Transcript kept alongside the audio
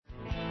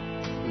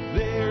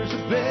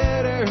there's a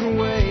better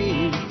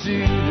way to do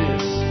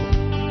this.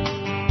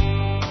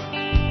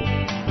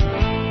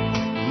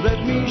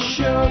 Let me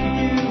show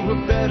you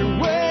a better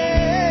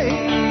way.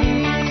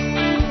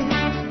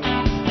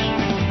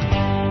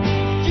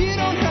 You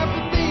don't have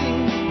to be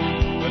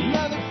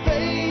another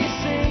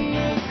face in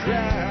the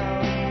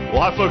crowd.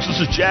 Well, hi, folks.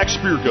 This is Jack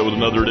Spirko with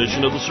another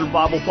edition of the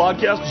Survival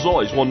Podcast. As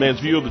always, one man's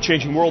view of the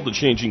changing world, the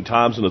changing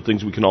times, and the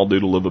things we can all do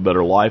to live a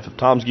better life if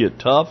times get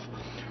tough,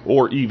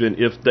 or even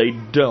if they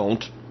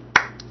don't.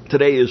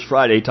 Today is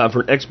Friday, time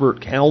for an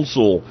expert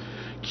council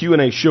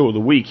Q&A show of the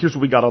week. Here's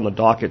what we got on the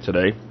docket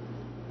today.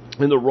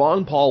 In the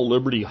Ron Paul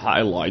Liberty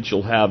highlights,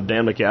 you'll have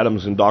Dan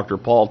McAdams and Dr.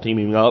 Paul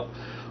teaming up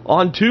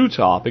on two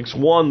topics.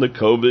 One, the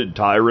COVID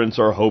tyrants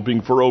are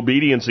hoping for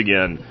obedience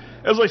again.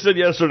 As I said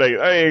yesterday,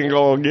 I ain't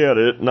gonna get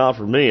it. Not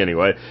for me,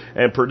 anyway.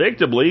 And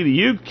predictably,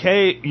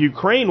 the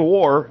Ukraine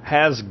war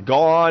has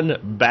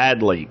gone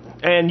badly.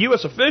 And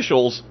U.S.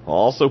 officials,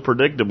 also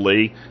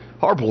predictably,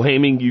 are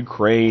blaming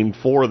Ukraine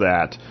for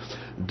that.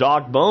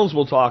 Doc Bones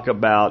will talk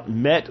about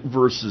Met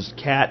versus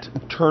Cat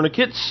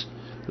tourniquets.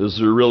 Is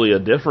there really a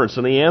difference?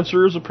 And the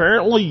answer is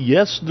apparently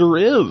yes, there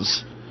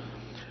is.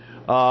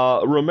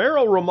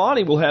 Romero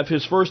Romani will have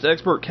his first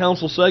expert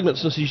council segment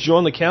since he's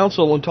joined the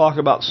council and talk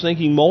about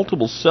syncing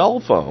multiple cell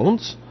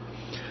phones.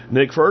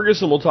 Nick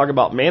Ferguson will talk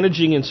about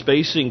managing and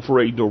spacing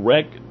for a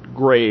direct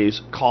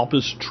graze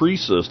coppice tree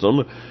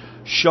system.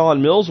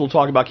 Sean Mills will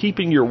talk about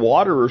keeping your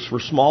waterers for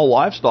small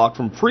livestock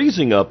from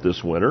freezing up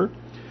this winter.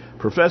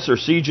 Professor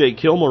C.J.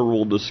 Kilmer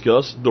will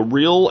discuss The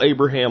Real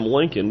Abraham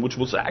Lincoln, which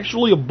was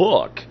actually a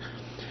book.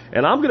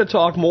 And I'm going to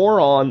talk more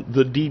on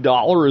the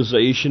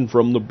de-dollarization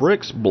from the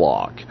BRICS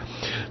bloc.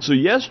 So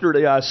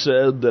yesterday I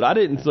said that I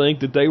didn't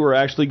think that they were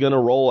actually going to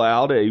roll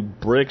out a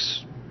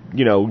BRICS,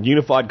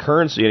 unified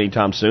currency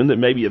anytime soon, that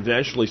maybe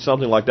eventually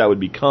something like that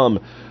would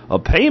become a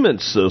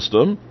payment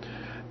system,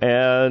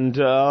 and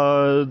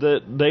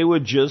that they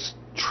would just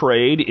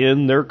trade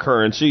in their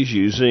currencies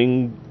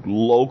using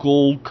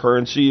local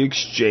currency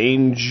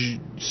exchange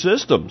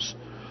systems.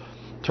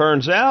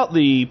 Turns out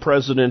the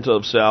president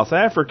of South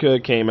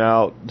Africa came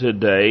out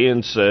today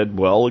and said,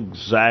 well,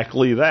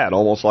 exactly that,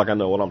 almost like I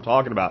know what I'm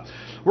talking about.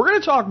 We're going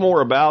to talk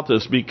more about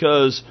this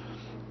because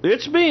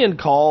it's being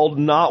called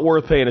not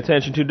worth paying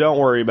attention to. Don't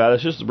worry about it.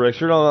 It's just the BRICS.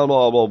 Blah,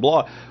 blah, blah,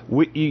 blah.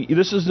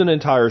 This is an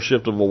entire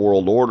shift of a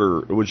world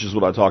order, which is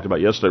what I talked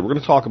about yesterday. We're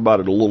going to talk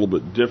about it a little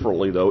bit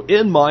differently, though,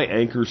 in my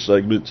anchor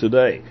segment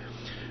today.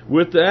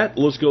 With that,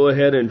 let's go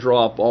ahead and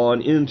drop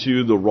on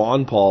into the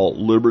Ron Paul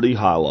Liberty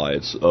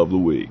highlights of the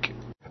week.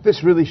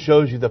 This really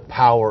shows you the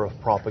power of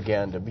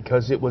propaganda,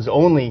 because it was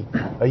only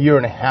a year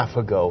and a half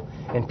ago,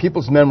 and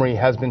people's memory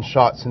has been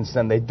shot since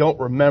then. They don't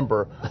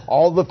remember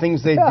all the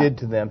things they did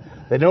to them.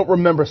 They don't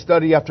remember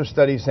study after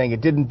study saying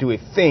it didn't do a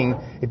thing,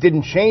 it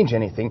didn't change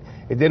anything.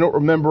 They don't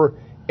remember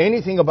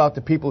anything about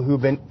the people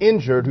who've been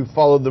injured, who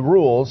followed the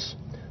rules,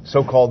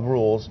 so-called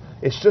rules.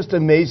 It's just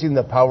amazing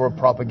the power of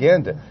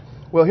propaganda.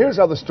 Well, here's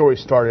how the story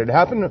started. It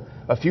happened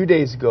a few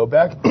days ago,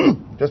 back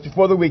just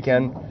before the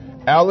weekend.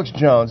 Alex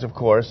Jones, of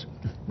course,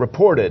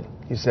 reported.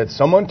 He said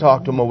someone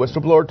talked to him, a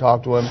whistleblower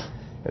talked to him,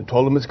 and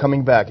told him it's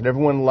coming back. And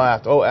everyone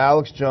laughed. Oh,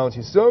 Alex Jones,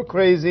 he's so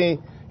crazy.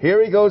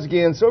 Here he goes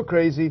again, so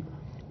crazy.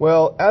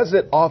 Well, as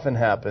it often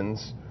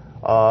happens,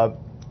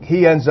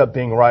 he ends up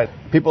being right.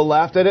 People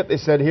laughed at it. They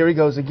said, here he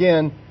goes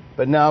again.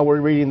 But now we're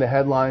reading the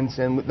headlines,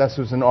 and this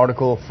was an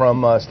article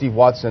from Steve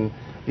Watson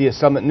via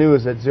Summit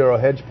News that Zero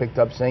Hedge picked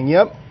up saying,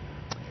 yep,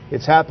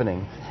 it's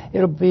happening.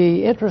 It'll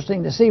be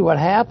interesting to see what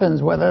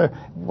happens, whether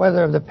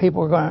the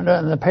people are going to,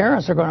 and the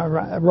parents are going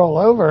to roll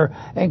over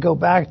and go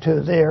back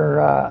to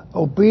their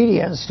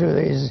obedience to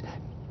these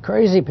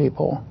crazy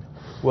people.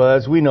 Well,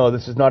 as we know,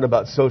 this is not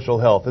about social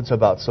health. It's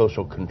about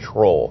social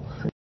control.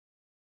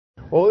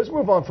 Well, let's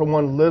move on from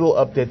one little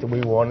update that we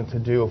wanted to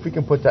do. If we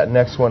can put that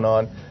next one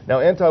on.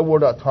 Now,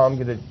 antiwar.com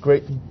did a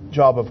great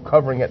job of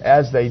covering it,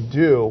 as they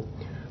do.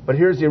 But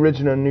here's the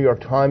original New York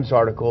Times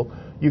article.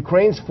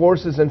 Ukraine's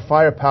forces and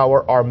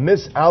firepower are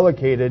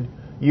misallocated,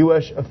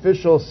 U.S.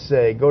 officials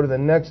say. Go to the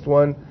next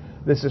one.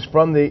 This is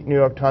from the New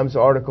York Times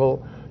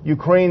article.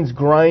 Ukraine's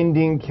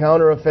grinding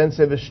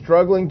counteroffensive is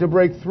struggling to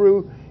break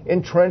through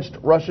entrenched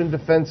Russian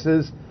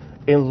defenses,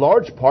 in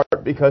large part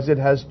because it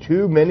has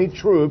too many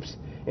troops,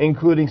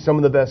 including some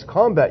of the best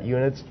combat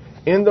units,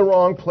 in the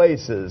wrong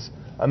places,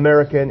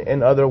 American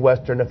and other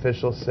Western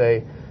officials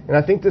say. And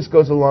I think this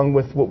goes along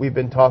with what we've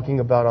been talking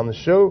about on the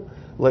show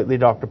lately,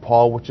 Dr.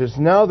 Paul, which is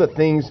now that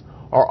things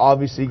are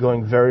obviously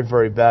going very,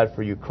 very bad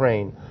for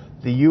Ukraine,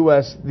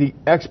 the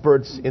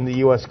experts in the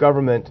U.S.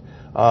 government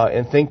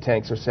and think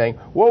tanks are saying,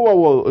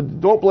 whoa,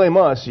 don't blame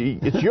us.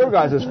 It's your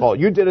guys' fault.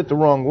 You did it the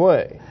wrong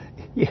way.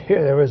 Yeah,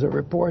 there was a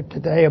report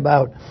today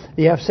about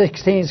the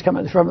F-16s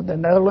coming from the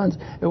Netherlands.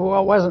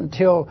 Well, it wasn't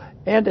until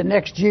end of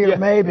next year,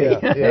 maybe.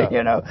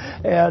 Yeah.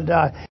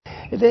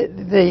 And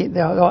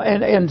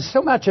and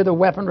so much of the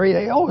weaponry,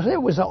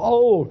 it was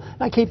old.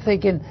 And I keep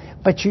thinking,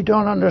 but you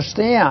don't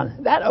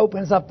understand. That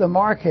opens up the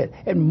market,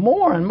 and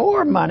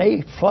more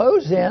money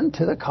flows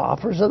into the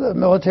coffers of the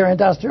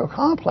military-industrial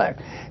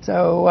complex.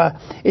 So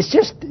it's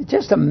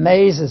just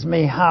amazes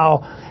me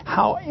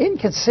how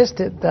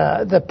inconsistent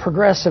the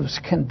progressives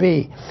can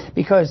be,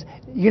 because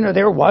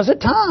there was a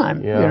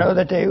time,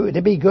 that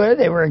to be good,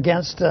 they were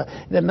against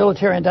the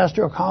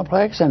military-industrial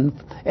complex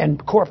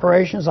and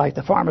corporations like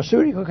the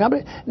pharmaceutical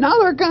company. Now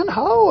they're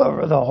gung-ho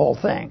over the whole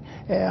thing,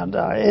 and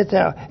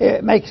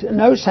it makes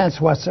no sense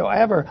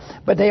whatsoever.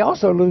 But they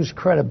also lose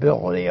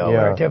credibility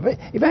over it.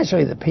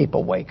 Eventually, the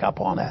people wake up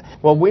on that.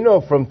 Well, we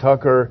know from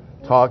Tucker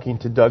talking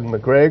to Doug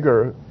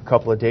McGregor a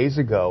couple of days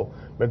ago,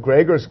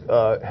 McGregor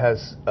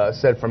has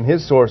said from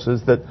his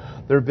sources that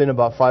there have been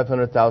about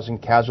 500,000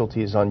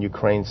 casualties on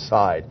Ukraine's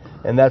side.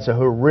 And that's a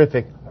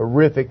horrific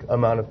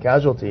amount of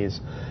casualties.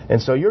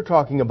 And so you're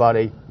talking about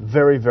a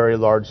very, very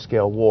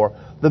large-scale war,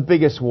 the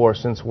biggest war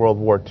since World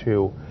War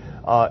II.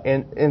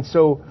 And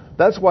so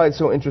that's why it's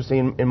so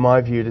interesting, in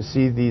my view, to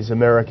see these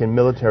American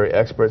military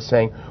experts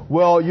saying,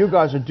 well, you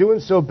guys are doing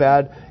so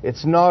bad,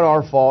 it's not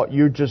our fault,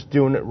 you're just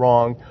doing it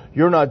wrong,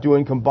 you're not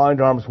doing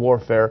combined arms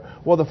warfare.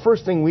 Well, the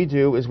first thing we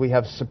do is we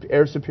have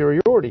air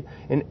superiority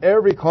in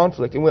every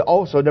conflict, and we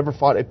also never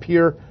fought a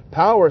peer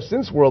power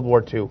since World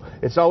War II.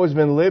 It's always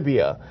been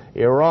Libya,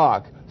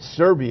 Iraq,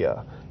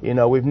 Serbia.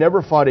 We've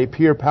never fought a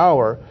peer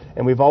power,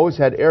 and we've always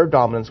had air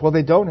dominance. Well,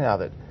 they don't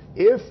have it.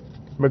 If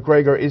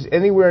McGregor is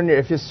anywhere near,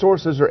 if his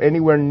sources are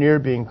anywhere near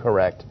being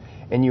correct,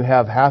 and you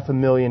have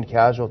 500,000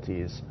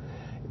 casualties,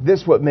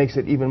 this what makes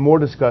it even more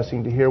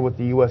disgusting to hear what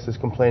the U.S. is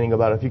complaining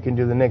about. If you can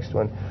do the next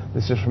one,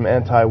 this is from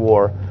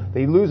Anti-War.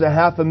 They lose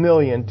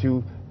 500,000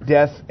 to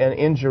death and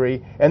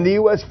injury, and the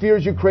U.S.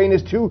 fears Ukraine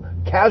is too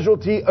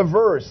casualty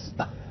averse.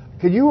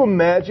 Could you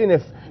imagine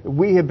if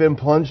we had been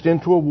plunged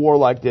into a war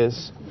like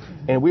this,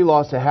 and we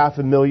lost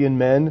 500,000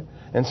 men?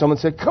 And someone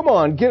said, come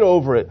on, get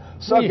over it.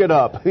 Suck it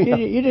up.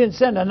 You didn't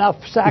send enough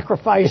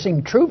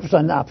sacrificing troops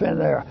enough in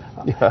there.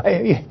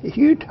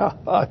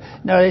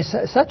 No, it's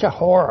such a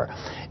horror.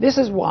 This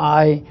is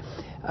why,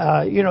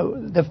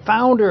 the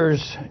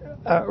founders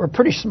were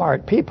pretty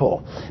smart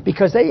people,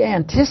 because they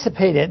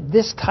anticipated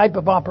this type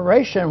of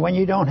operation when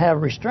you don't have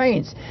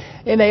restraints.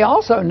 And they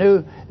also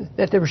knew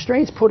that the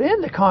restraints put in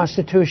the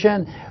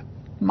Constitution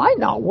might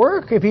not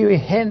work if you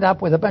end up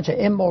with a bunch of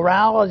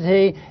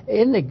immorality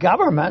in the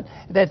government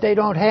that they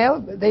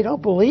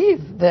don't believe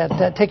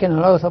that taking an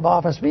oath of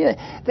office.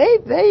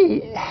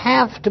 They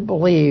have to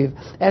believe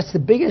that's the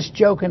biggest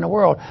joke in the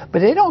world, but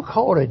they don't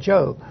call it a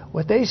joke.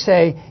 What they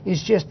say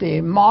is just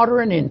a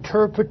modern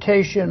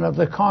interpretation of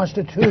the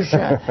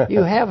Constitution.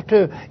 You have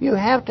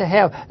to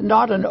have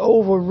not an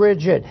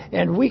over-rigid,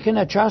 and we can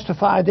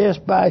justify this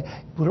by,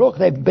 look,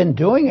 they've been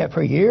doing it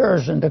for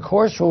years, and the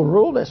courts will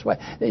rule this way.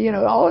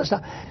 All this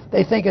stuff.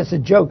 They think it's a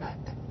joke.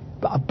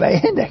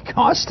 Obeying the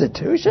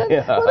Constitution?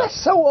 Yeah. Well,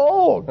 that's so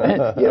old.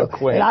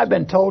 And I've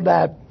been told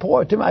that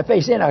to my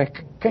face in a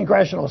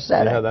congressional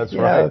setting. Yeah, that's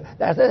right.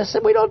 I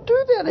said, we don't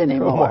do that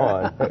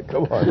anymore.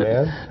 Come on,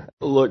 man.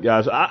 Look,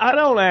 guys, I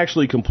don't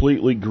actually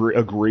completely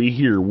agree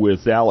here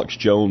with Alex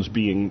Jones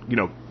being,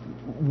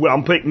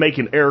 I'm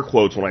making air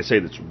quotes when I say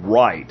that's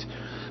right.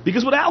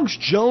 Because what Alex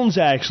Jones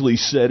actually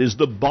said is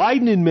the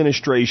Biden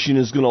administration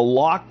is going to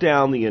lock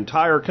down the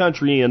entire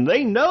country, and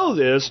they know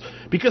this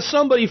because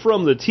somebody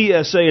from the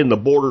TSA and the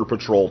Border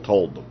Patrol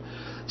told them.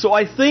 So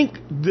I think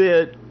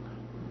that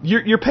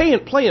you're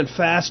playing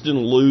fast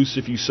and loose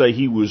if you say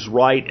he was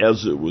right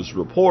as it was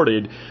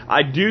reported.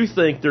 I do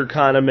think they're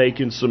kind of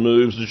making some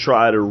moves to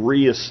try to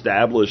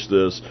reestablish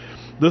this.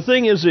 The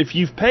thing is, if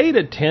you've paid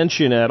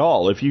attention at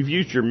all, if you've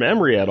used your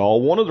memory at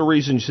all, one of the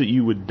reasons that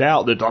you would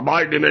doubt that the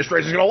Biden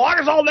administration is going to lock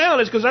us all down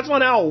is because that's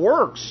not how it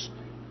works.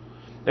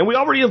 And we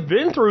already have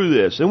been through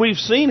this, and we've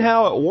seen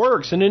how it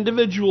works, and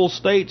individual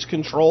states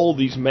control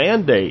these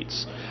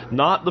mandates,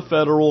 not the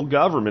federal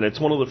government. It's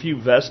one of the few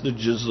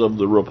vestiges of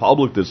the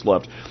republic that's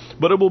left.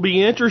 But it will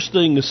be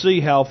interesting to see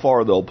how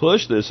far they'll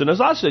push this. And as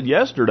I said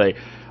yesterday,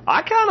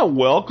 I kind of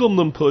welcome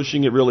them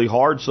pushing it really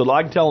hard so that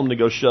I can tell them to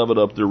go shove it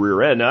up their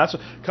rear end. Now, that's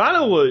kind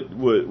of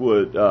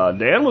what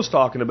Dan was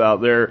talking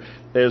about there,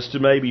 as to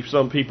maybe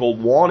some people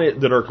want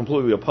it that are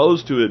completely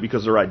opposed to it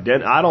because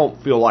I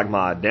don't feel like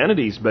my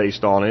identity's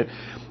based on it.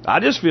 I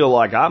just feel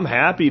like I'm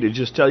happy to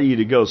just tell you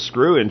to go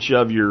screw and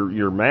shove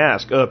your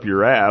mask up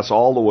your ass,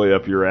 all the way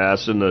up your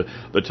ass, in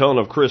the tone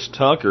of Chris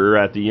Tucker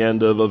at the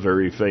end of a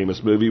very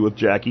famous movie with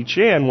Jackie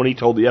Chan when he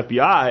told the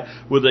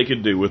FBI what they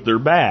could do with their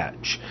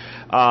badge.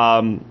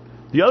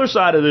 The other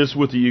side of this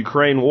with the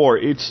Ukraine war,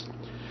 it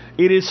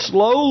is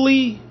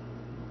slowly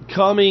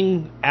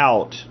coming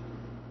out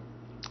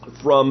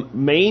from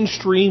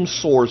mainstream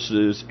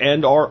sources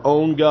and our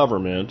own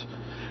government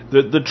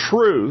that the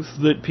truth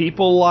that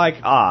people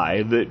like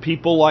that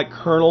people like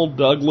Colonel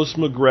Douglas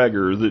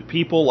McGregor, that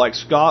people like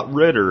Scott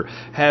Ritter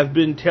have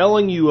been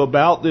telling you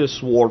about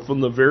this war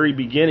from the very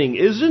beginning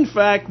is in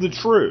fact the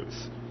truth.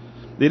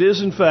 It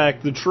is in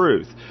fact the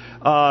truth.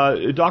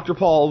 Dr.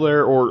 Paul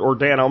there, or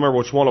Dan, I don't remember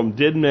which one of them,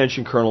 did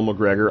mention Colonel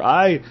McGregor.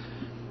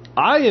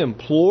 I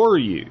implore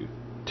you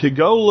to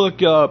go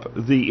look up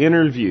the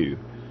interview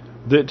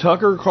that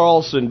Tucker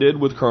Carlson did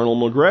with Colonel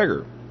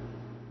McGregor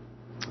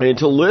and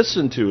to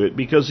listen to it,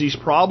 because he's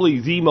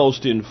probably the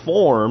most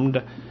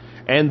informed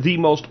and the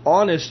most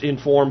honest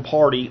informed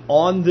party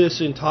on this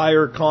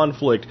entire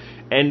conflict,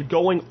 and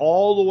going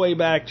all the way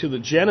back to the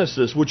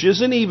genesis, which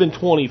isn't even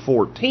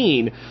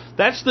 2014.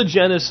 That's the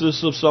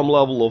genesis of some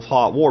level of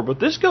hot war. But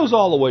this goes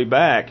all the way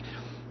back.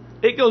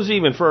 It goes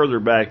even further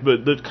back,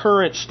 but the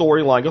current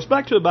storyline goes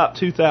back to about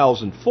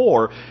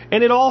 2004,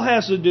 and it all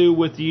has to do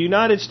with the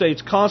United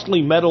States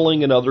constantly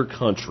meddling in other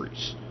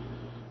countries.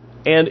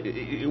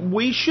 And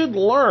we should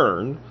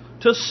learn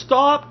to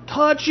stop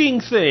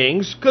touching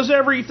things, because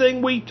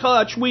everything we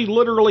touch, we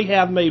literally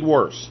have made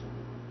worse.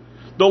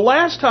 The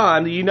last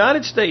time the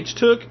United States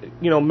took,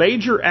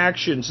 major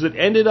actions that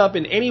ended up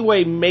in any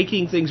way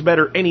making things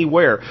better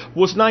anywhere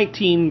was the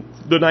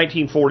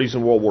 1940s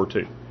and World War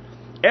II.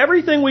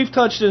 Everything we've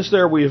touched since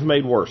there, we have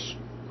made worse.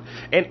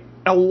 And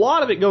a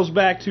lot of it goes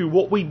back to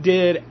what we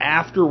did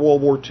after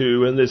World War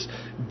II and this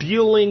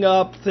dealing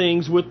up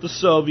things with the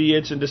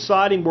Soviets and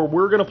deciding where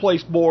we're going to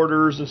place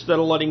borders instead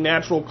of letting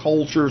natural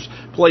cultures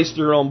place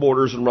their own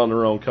borders and run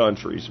their own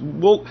countries.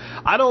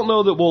 I don't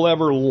know that we'll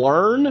ever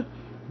learn,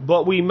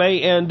 but we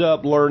may end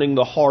up learning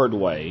the hard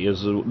way,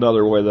 is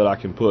another way that I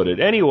can put it.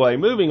 Anyway,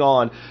 moving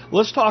on,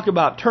 let's talk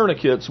about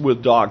tourniquets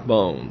with Doc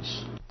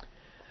Bones.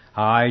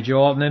 Hi,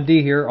 Joe Alton,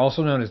 MD here,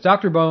 also known as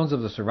Dr. Bones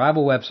of the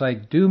survival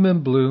website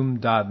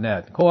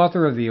doomandbloom.net,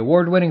 co-author of the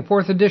award-winning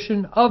 4th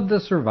edition of the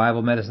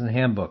Survival Medicine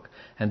Handbook,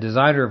 and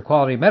designer of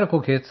quality medical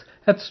kits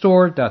at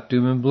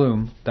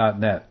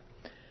store.doomandbloom.net.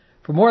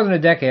 For more than a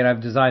decade,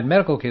 I've designed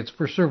medical kits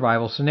for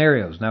survival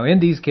scenarios. Now, in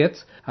these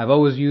kits, I've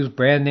always used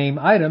brand name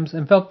items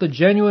and felt the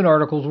genuine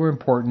articles were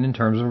important in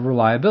terms of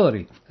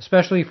reliability,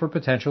 especially for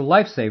potential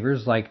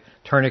lifesavers like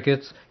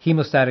tourniquets,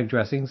 hemostatic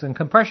dressings, and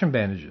compression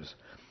bandages.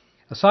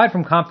 Aside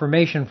from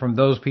confirmation from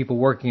those people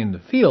working in the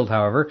field,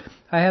 however,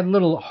 I had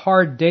little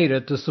hard data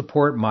to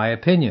support my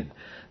opinion.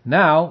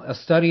 Now, a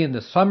study in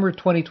the summer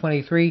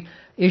 2023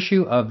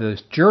 issue of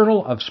the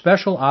Journal of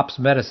Special Ops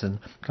Medicine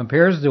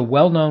compares the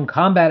well-known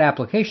Combat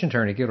Application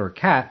Tourniquet, or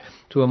CAT,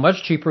 to a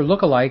much cheaper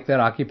look-alike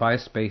that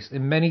occupies space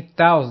in many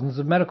thousands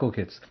of medical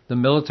kits, the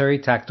Military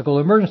Tactical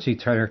Emergency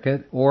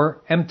Tourniquet,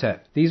 or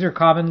MTET. These are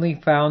commonly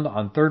found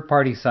on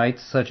third-party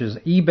sites such as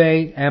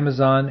eBay,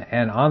 Amazon,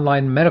 and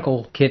online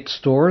medical kit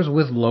stores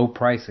with low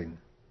pricing.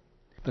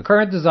 The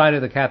current design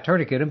of the CAT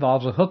tourniquet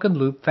involves a hook and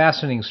loop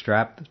fastening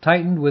strap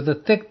tightened with a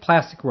thick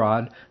plastic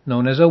rod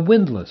known as a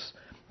windlass.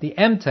 The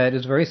MTET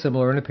is very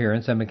similar in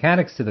appearance and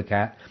mechanics to the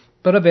CAT,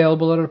 but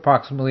available at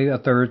approximately a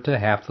third to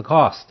half the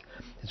cost.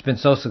 It's been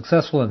so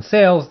successful in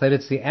sales that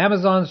it's the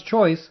Amazon's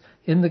choice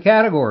in the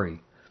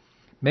category.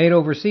 Made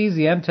overseas,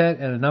 the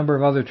MTET and a number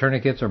of other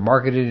tourniquets are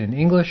marketed in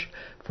English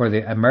for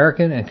the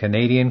American and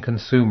Canadian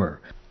consumer.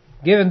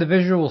 Given the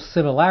visual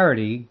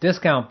similarity,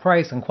 discount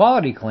price, and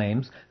quality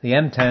claims, the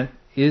MTET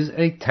is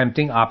a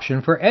tempting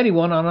option for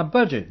anyone on a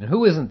budget, and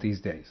who isn't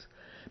these days?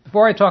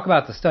 Before I talk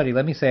about the study,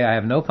 let me say I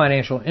have no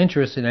financial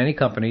interest in any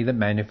company that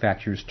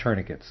manufactures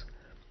tourniquets.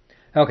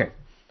 Okay,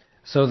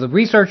 so the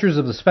researchers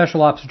of the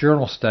Special Ops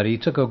Journal study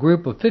took a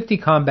group of 50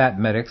 combat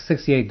medics,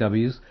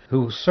 68Ws,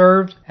 who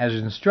served as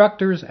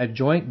instructors at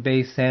Joint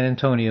Base San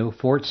Antonio,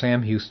 Fort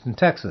Sam Houston,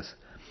 Texas.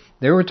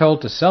 They were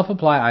told to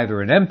self-apply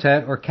either an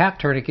MTET or CAT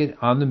tourniquet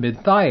on the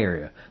mid-thigh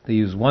area. They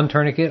used one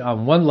tourniquet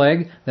on one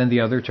leg, then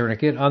the other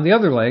tourniquet on the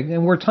other leg,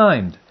 and were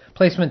timed.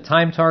 Placement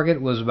time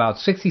target was about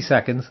 60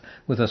 seconds,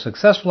 with a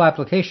successful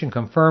application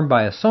confirmed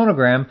by a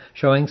sonogram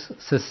showing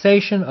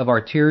cessation of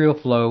arterial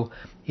flow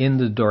in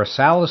the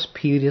dorsalis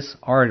pedis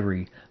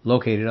artery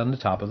located on the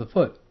top of the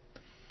foot.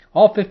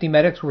 All 50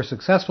 medics were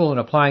successful in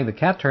applying the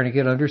CAT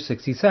tourniquet under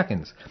 60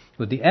 seconds.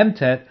 With the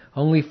MTET,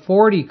 only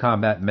 40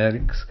 combat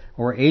medics,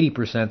 or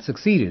 80%,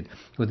 succeeded,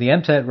 with the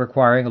MTET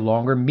requiring a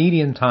longer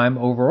median time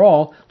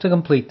overall to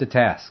complete the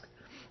task.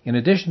 In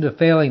addition to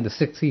failing the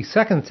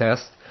 60-second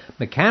test,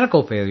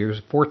 mechanical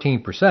failures,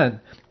 14%,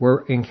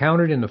 were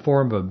encountered in the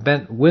form of a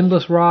bent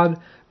windlass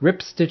rod,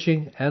 rip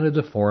stitching, and a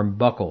deformed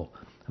buckle.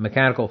 A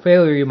mechanical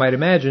failure, you might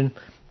imagine,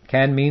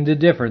 can mean the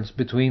difference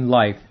between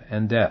life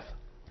and death.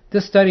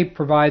 This study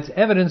provides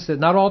evidence that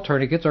not all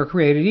tourniquets are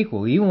created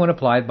equal, even when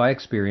applied by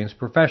experienced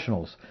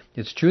professionals.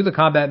 It's true the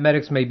combat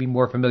medics may be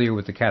more familiar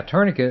with the CAT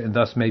tourniquet and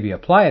thus maybe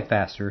apply it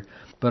faster,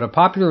 but a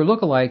popular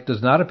look-alike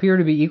does not appear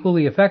to be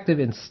equally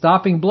effective in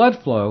stopping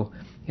blood flow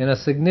in a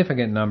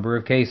significant number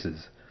of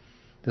cases.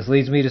 This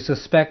leads me to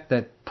suspect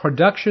that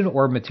production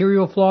or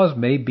material flaws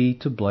may be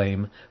to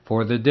blame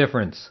for the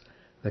difference.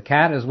 The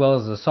CAT, as well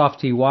as the Soft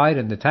T-Wide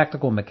and the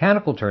Tactical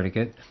Mechanical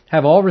Tourniquet,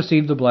 have all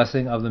received the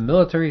blessing of the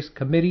military's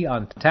Committee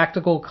on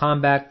Tactical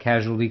Combat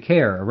Casualty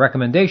Care, a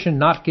recommendation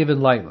not given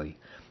lightly.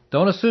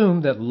 Don't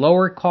assume that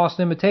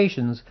lower-cost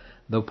imitations,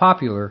 though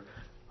popular,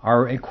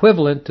 are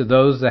equivalent to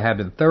those that have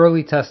been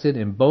thoroughly tested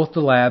in both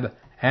the lab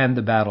and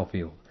the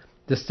battlefield.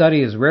 This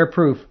study is rare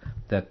proof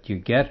that you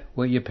get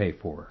what you pay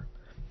for.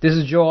 This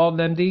is Joe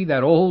Alton, MD,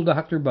 that old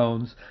Dr.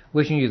 Bones,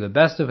 wishing you the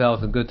best of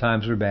health in good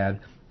times or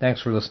bad.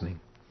 Thanks for listening.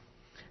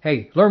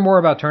 Hey, learn more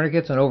about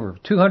tourniquets and over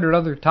 200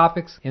 other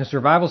topics in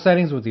survival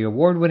settings with the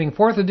award-winning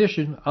 4th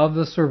edition of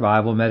the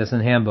Survival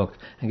Medicine Handbook,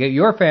 and get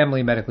your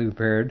family medically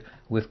prepared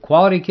with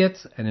quality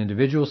kits and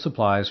individual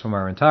supplies from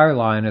our entire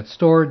line at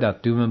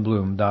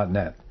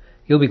store.doomandbloom.net.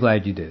 You'll be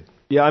glad you did.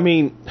 Yeah, I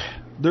mean,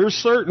 there's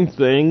certain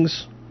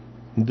things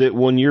that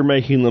when you're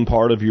making them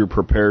part of your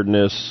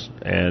preparedness,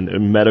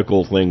 and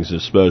medical things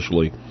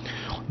especially,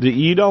 that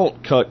you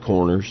don't cut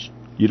corners.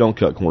 You don't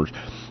cut corners.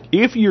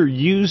 If you're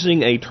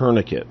using a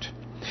tourniquet,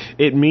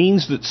 it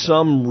means that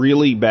some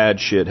really bad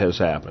shit has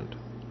happened.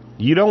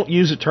 You don't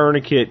use a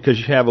tourniquet because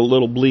you have a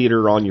little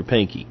bleeder on your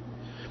pinky.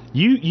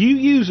 You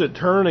use a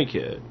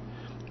tourniquet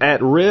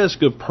at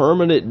risk of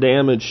permanent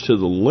damage to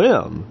the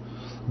limb,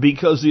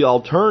 because the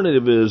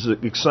alternative is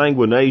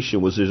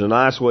exsanguination, which is a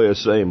nice way of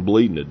saying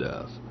bleeding to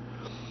death.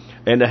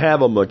 And to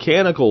have a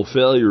mechanical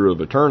failure of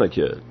a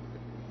tourniquet,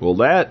 well,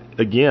 that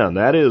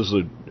is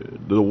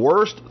the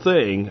worst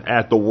thing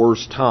at the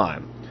worst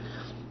time.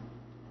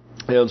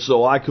 And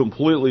so I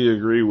completely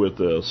agree with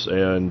this,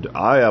 and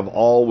I have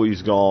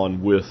always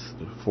gone with,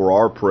 for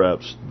our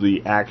preps,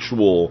 the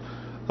actual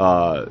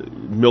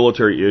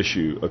military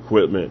issue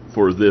equipment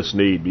for this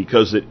need,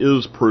 because it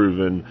is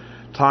proven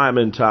time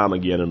and time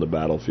again in the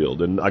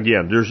battlefield. And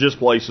again, there's just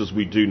places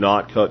we do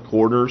not cut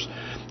corners.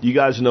 You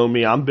guys know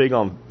me, I'm big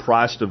on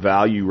price to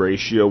value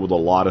ratio with a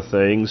lot of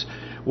things.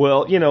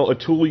 Well, you know, a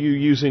tool you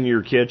use in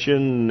your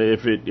kitchen,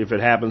 if it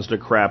happens to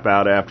crap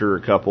out after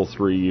a couple,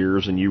 3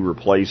 years and you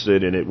replace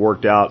it and it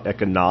worked out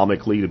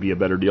economically to be a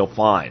better deal,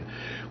 fine.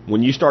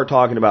 When you start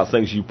talking about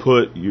things you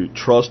put your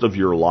trust of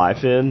your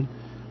life in,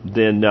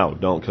 then no,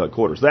 don't cut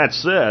corners. That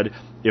said,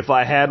 if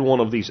I had one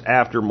of these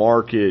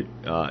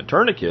aftermarket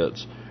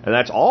tourniquets, and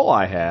that's all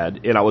I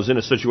had, and I was in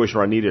a situation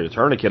where I needed a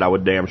tourniquet, I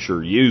would damn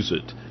sure use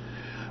it.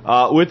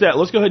 With that,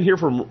 let's go ahead and hear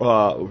from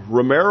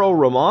Romero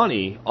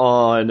Romani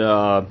on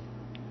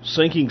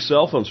syncing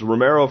cell phones.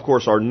 Romero, of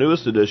course, our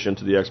newest addition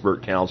to the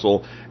Expert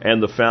Council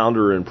and the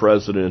founder and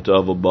president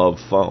of Above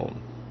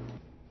Phone.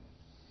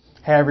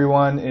 Hey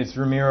everyone, it's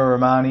Ramiro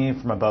Romani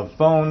from Above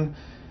Phone.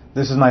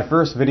 This is my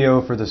first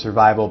video for the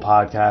Survival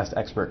Podcast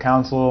Expert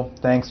Council.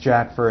 Thanks,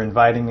 Jack, for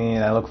inviting me,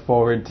 and I look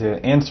forward to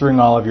answering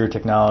all of your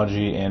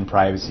technology and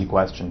privacy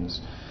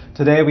questions.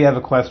 Today we have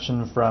a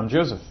question from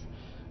Joseph.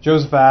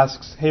 Joseph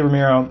asks, hey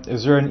Ramiro,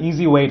 is there an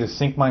easy way to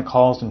sync my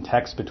calls and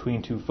texts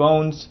between two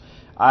phones?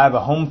 I have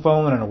a home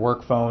phone and a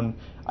work phone.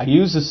 I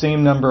use the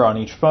same number on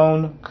each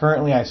phone.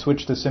 Currently I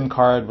switch the SIM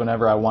card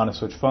whenever I want to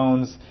switch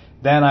phones.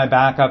 Then I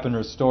back up and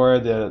restore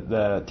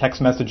the text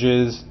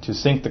messages to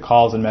sync the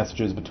calls and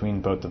messages between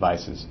both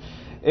devices.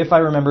 If I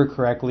remember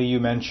correctly,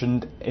 you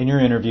mentioned in your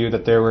interview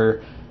that there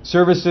were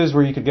services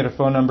where you could get a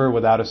phone number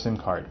without a SIM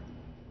card.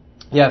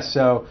 Yes,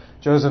 so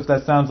Joseph,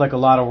 that sounds like a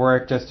lot of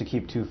work just to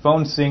keep two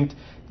phones synced.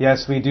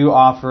 Yes, we do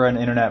offer an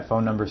internet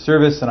phone number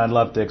service, and I'd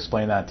love to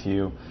explain that to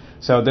you.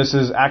 So this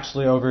is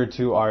actually over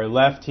to our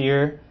left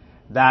here.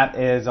 That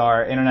is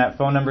our internet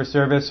phone number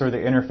service, or the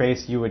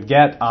interface you would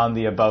get on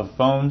the Above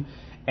Phone.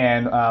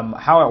 And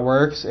how it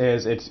works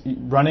is it's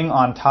running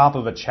on top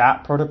of a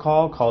chat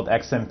protocol called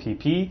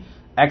XMPP.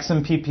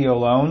 XMPP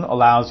alone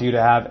allows you to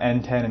have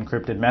end-to-end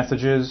encrypted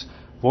messages,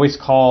 voice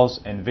calls,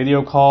 and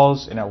video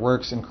calls, and it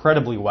works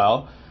incredibly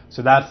well.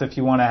 So that's if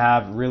you want to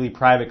have really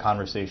private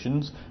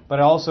conversations. But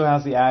it also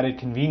has the added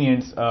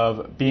convenience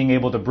of being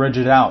able to bridge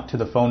it out to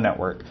the phone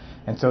network.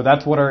 And so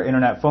that's what our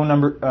internet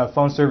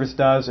phone service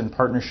does in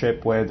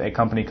partnership with a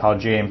company called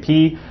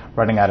JMP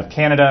running out of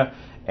Canada.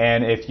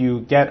 And if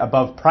you get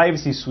Above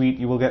Privacy Suite,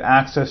 you will get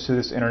access to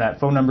this internet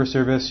phone number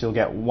service. You'll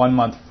get 1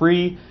 month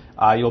free.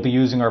 You'll be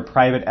using our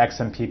private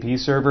XMPP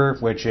server,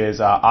 which is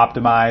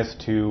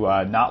optimized to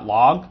not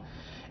log.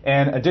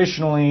 And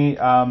additionally,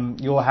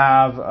 you'll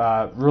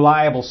have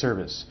reliable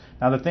service.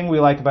 Now, the thing we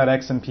like about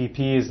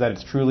XMPP is that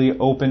it's truly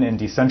open and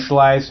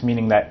decentralized,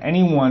 meaning that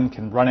anyone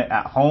can run it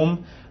at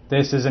home.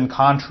 This is in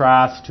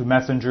contrast to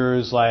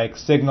messengers like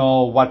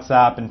Signal,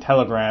 WhatsApp, and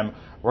Telegram,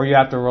 where you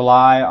have to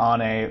rely on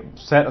a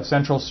set of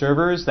central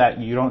servers that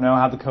you don't know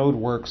how the code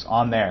works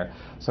on there.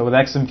 So with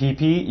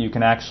XMPP, you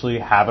can actually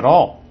have it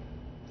all.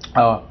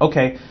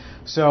 Okay,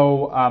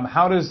 so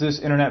how does this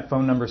internet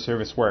phone number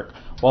service work?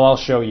 Well, I'll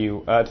show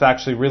you. It's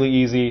actually really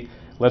easy.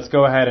 Let's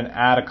go ahead and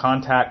add a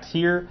contact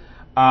here.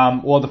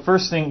 Well, the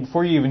first thing,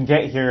 before you even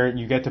get here,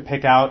 you get to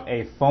pick out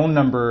a phone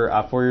number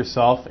for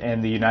yourself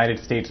in the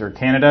United States or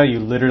Canada. You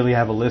literally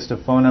have a list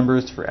of phone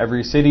numbers for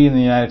every city in the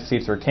United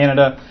States or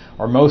Canada,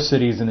 or most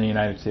cities in the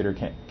United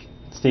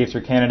States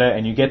or Canada,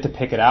 and you get to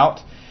pick it out.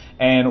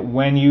 And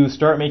when you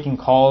start making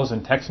calls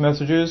and text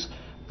messages,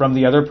 from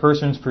the other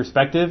person's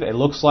perspective, it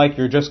looks like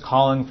you're just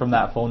calling from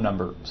that phone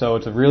number. So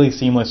it's a really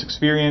seamless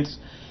experience.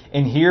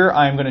 In here,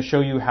 I'm going to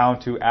show you how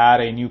to add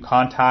a new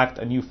contact,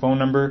 a new phone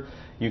number.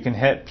 You can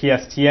hit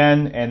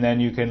PSTN, and then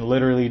you can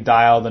literally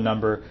dial the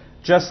number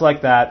just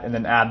like that and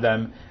then add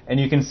them. And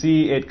you can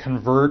see it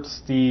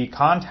converts the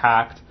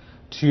contact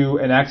to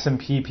an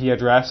XMPP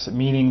address,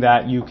 meaning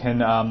that you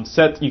can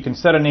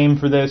set a name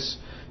for this.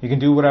 You can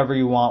do whatever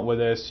you want with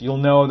this. You'll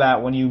know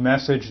that when you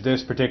message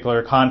this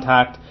particular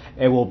contact,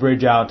 it will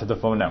bridge out to the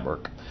phone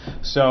network.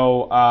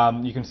 So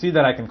you can see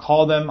that I can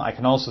call them. I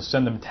can also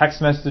send them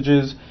text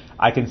messages.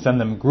 I can send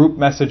them group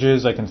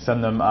messages. I can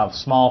send them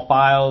small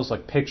files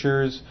like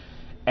pictures.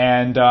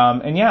 And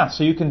yeah,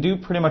 so you can do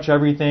pretty much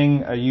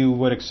everything you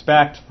would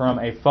expect from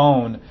a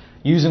phone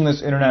using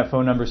this internet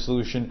phone number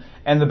solution.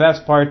 And the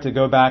best part, to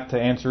go back to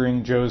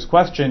answering Joe's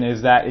question,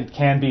 is that it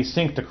can be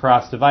synced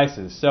across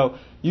devices. So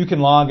you can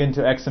log into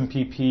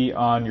XMPP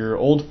on your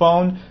old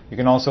phone. You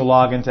can also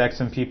log into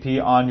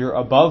XMPP on your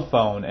above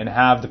phone and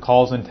have the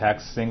calls and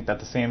texts synced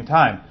at the same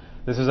time.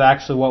 This is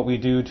actually what we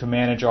do to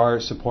manage our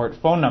support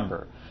phone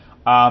number.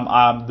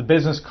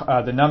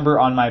 The number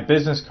on my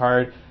business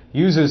card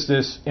uses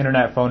this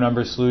internet phone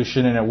number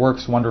solution, and it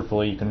works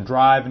wonderfully. You can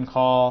drive and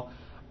call.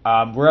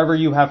 Wherever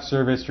you have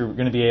service, you're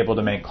going to be able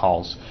to make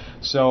calls.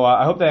 So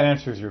I hope that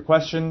answers your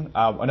question.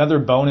 Another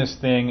bonus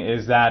thing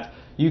is that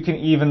you can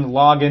even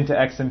log into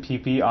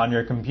XMPP on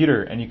your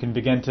computer, and you can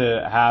begin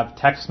to have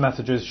text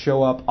messages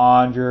show up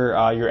on your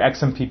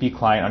XMPP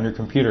client on your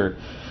computer.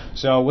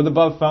 So with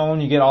Above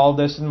Phone, you get all of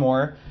this and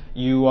more.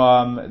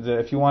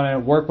 If you want to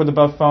work with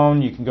Above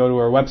Phone, you can go to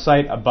our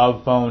website,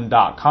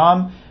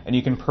 abovephone.com, and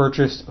you can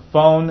purchase a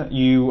phone.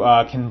 You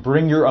can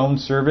bring your own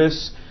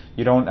service.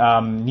 You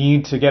don't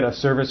need to get a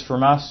service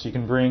from us. You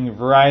can bring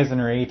Verizon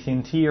or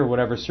AT&T or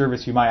whatever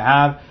service you might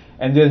have,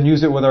 and then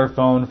use it with our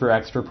phone for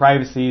extra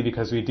privacy,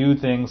 because we do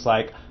things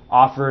like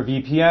offer a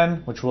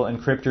VPN, which will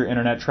encrypt your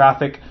internet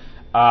traffic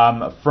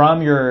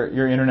from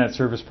your internet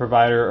service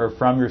provider or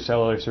from your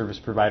cellular service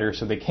provider,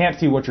 so they can't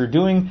see what you're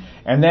doing.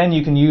 And then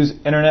you can use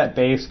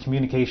internet-based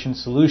communication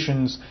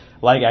solutions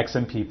like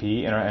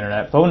XMPP in our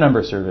internet phone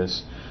number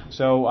service.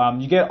 So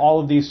you get all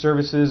of these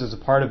services as a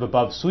part of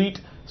Above Suite.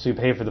 So you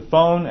pay for the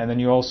phone, and then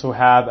you also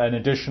have an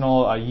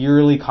additional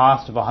yearly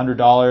cost of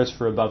 $100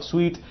 for Above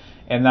Suite,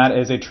 and that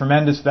is a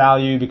tremendous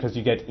value because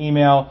you get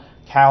email,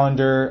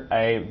 calendar,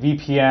 a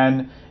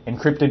VPN,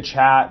 encrypted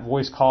chat,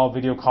 voice call,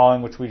 video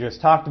calling, which we just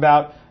talked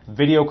about,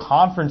 video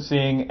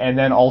conferencing, and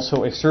then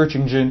also a search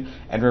engine,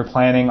 and we're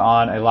planning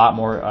on a lot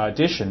more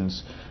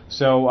additions.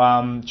 So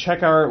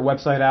check our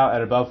website out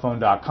at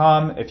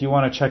abovephone.com. If you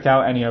want to check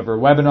out any of our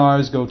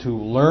webinars, go to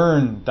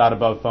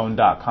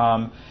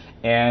learn.abovephone.com.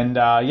 And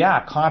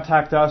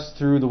contact us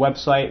through the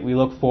website. We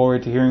look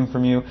forward to hearing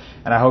from you,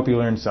 and I hope you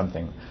learned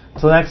something.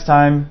 Till next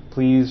time,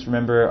 please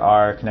remember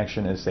our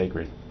connection is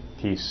sacred.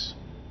 Peace.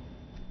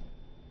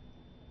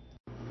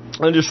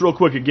 And just real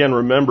quick again,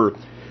 remember,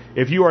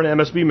 if you are an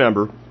MSB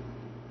member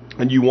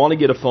and you want to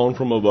get a phone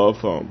from Above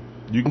Phone,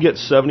 you can get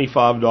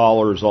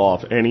 $75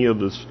 off any of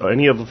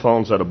the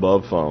phones at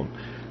Above Phone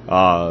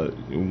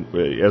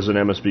as an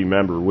MSB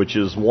member, which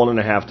is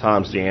 1.5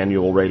 times the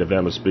annual rate of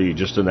MSB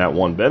just in that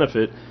one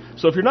benefit.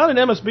 So if you're not an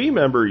MSB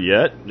member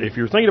yet, if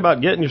you're thinking about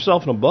getting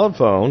yourself an Above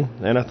Phone,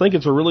 and I think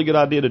it's a really good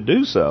idea to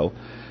do so,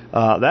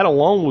 that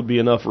alone would be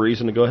enough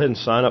reason to go ahead and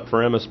sign up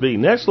for MSB.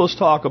 Next, let's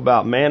talk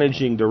about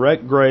managing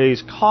direct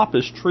graze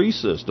coppice tree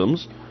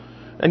systems.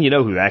 And you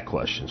know who that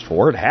question's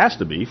for. It has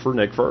to be for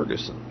Nick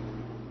Ferguson.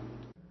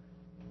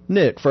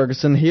 Nick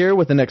Ferguson here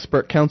with an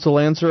expert council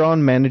answer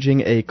on managing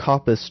a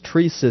coppice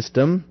tree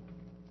system.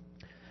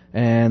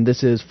 And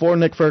this is for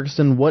Nick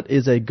Ferguson. What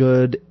is a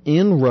good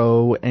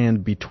in-row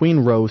and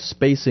between-row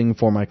spacing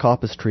for my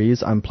coppice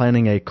trees? I'm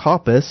planting a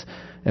coppice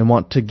and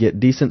want to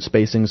get decent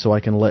spacing so I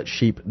can let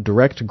sheep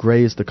direct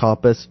graze the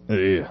coppice,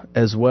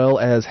 as well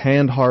as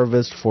hand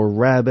harvest for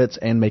rabbits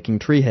and making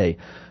tree hay.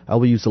 I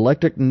will use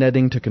electric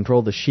netting to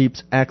control the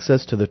sheep's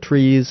access to the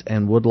trees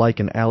and would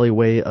like an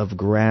alleyway of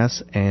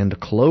grass and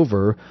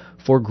clover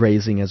for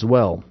grazing as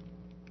well.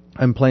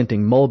 I'm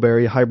planting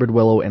mulberry, hybrid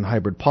willow, and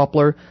hybrid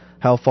poplar.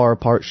 How far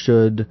apart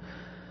should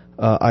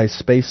I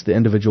space the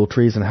individual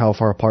trees, and how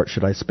far apart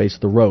should I space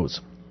the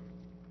rows?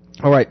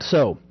 All right,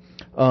 so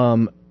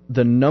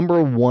the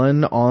number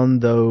one on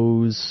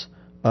those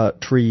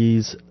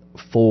trees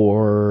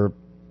for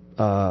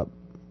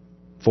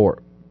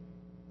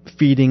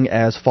feeding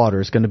as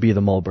fodder is going to be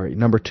the mulberry.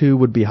 Number two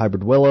would be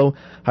hybrid willow.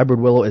 Hybrid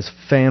willow is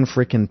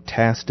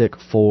fan-freaking-tastic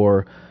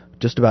for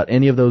just about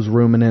any of those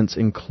ruminants,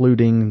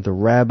 including the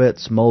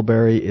rabbits.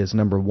 Mulberry is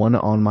number one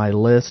on my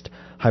list.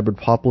 Hybrid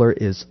poplar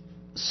is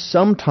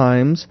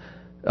sometimes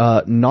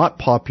not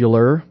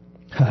popular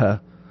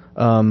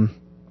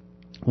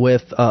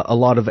with a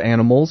lot of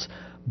animals,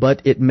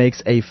 but it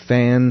makes a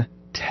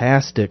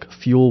fantastic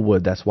fuel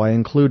wood. That's why I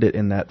include it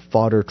in that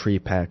fodder tree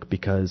pack,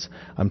 because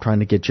I'm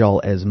trying to get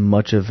y'all as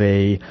much of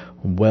a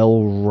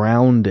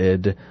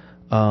well-rounded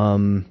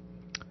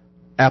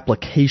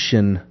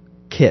application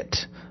kit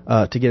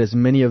to get as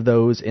many of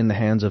those in the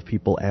hands of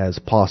people as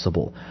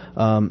possible.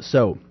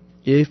 So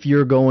if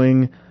you're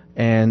going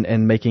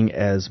and making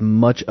as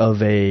much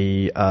of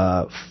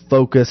a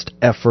focused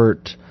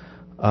effort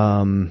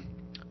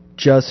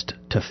just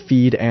to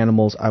feed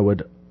animals, I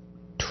would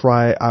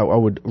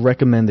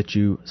recommend that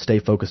you stay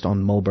focused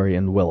on mulberry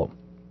and willow.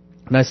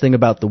 Nice thing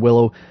about the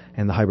willow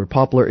and the hybrid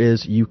poplar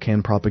is you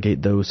can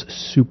propagate those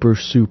super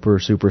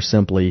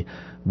simply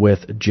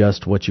with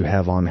just what you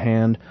have on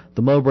hand.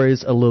 The mulberry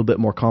is a little bit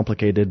more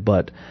complicated,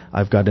 but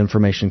I've got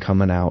information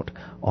coming out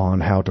on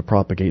how to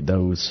propagate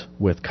those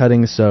with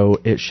cuttings, so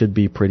it should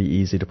be pretty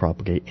easy to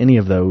propagate any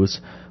of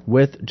those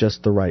with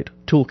just the right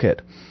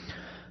toolkit.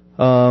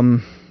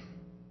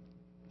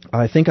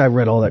 I think I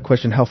read all that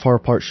question. How far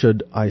apart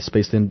should I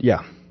space them?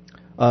 Yeah.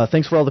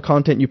 Thanks for all the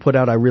content you put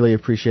out. I really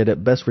appreciate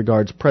it. Best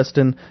regards,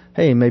 Preston.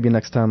 Hey, maybe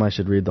next time I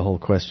should read the whole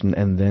question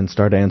and then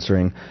start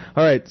answering.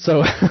 All right,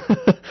 so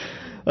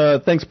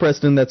thanks,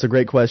 Preston. That's a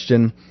great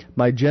question.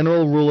 My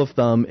general rule of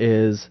thumb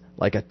is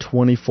like a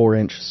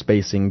 24-inch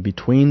spacing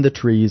between the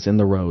trees and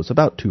the rows,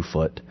 about 2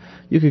 foot.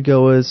 You could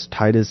go as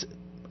tight as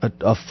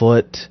a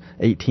foot,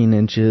 18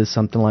 inches,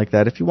 something like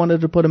that. If you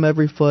wanted to put them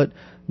every foot,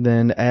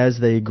 then as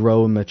they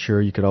grow and mature,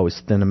 you could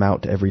always thin them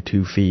out to every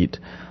 2 feet.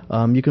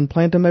 You can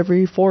plant them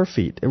every 4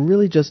 feet. It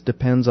really just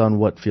depends on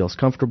what feels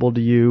comfortable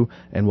to you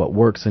and what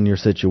works in your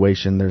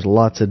situation. There's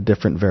lots of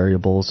different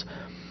variables.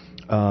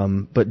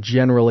 But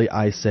generally,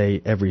 I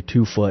say every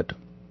 2 foot,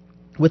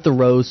 with the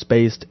rows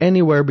spaced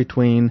anywhere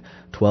between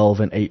 12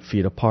 and 8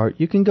 feet apart.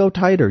 You can go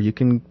tighter. You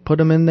can put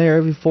them in there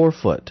every 4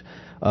 foot.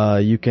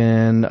 You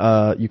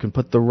can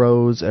put the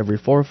rows every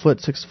 4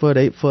 foot, 6 foot,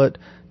 8 foot,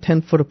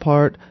 10 foot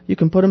apart. You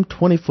can put them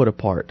 20 foot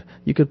apart.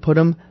 You could put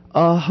them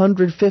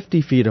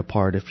 150 feet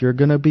apart if you're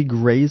going to be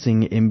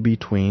grazing in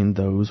between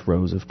those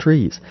rows of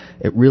trees.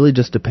 It really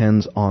just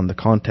depends on the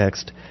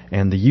context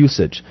and the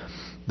usage.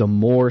 The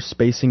more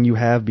spacing you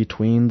have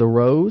between the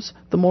rows,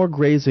 the more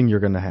grazing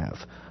you're going to have.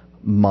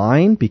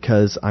 Mine,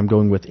 because I'm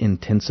going with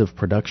intensive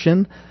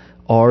production,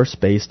 are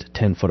spaced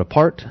 10 foot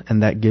apart,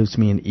 and that gives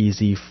me an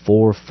easy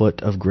 4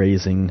 foot of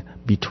grazing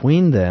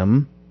between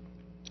them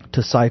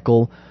to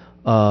cycle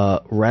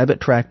rabbit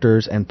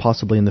tractors and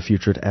possibly in the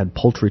future to add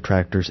poultry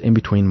tractors in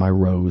between my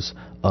rows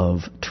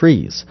of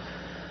trees.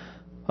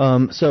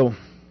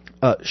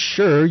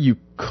 Sure, you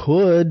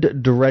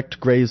could direct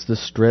graze the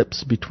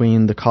strips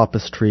between the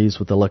coppice trees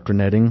with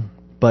electronetting,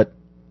 but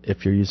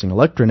if you're using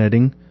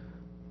electronetting,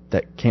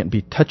 that can't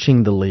be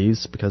touching the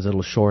leaves because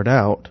it'll short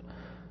out,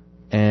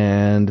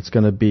 and it's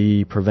going to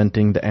be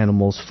preventing the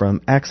animals from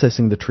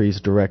accessing the trees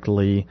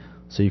directly,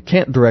 so you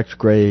can't direct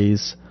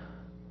graze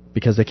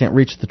because they can't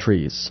reach the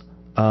trees.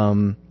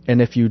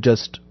 And if you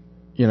just,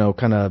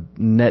 kind of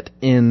net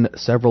in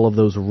several of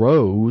those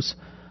rows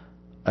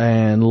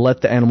and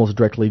let the animals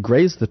directly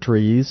graze the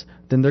trees,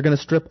 then they're going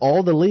to strip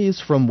all the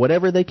leaves from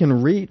whatever they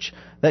can reach.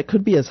 That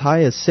could be as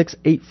high as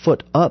 6-8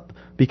 foot up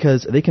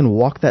because they can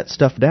walk that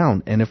stuff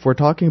down. And if we're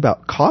talking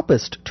about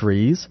coppiced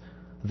trees,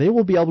 they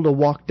will be able to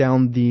walk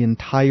down the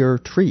entire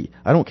tree.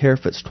 I don't care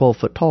if it's 12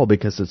 foot tall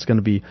because it's going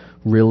to be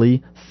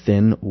really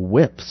thin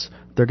whips.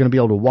 They're going to be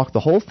able to walk the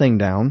whole thing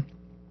down.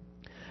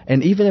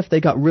 And even if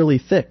they got really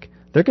thick,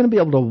 they're going to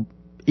be able to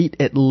eat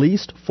at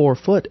least 4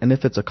 foot. And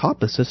if it's a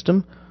coppice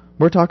system,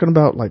 we're talking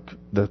about like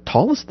the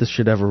tallest this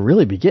should ever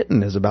really be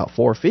getting is about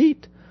 4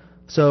 feet.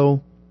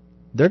 So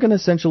they're going to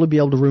essentially be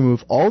able to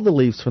remove all the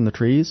leaves from the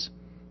trees,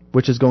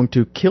 which is going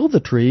to kill the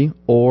tree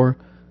or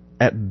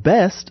at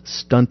best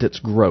stunt its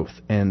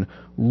growth and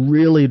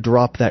really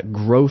drop that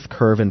growth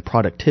curve and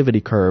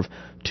productivity curve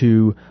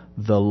to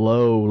the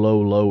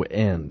low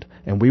end.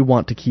 And we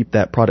want to keep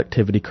that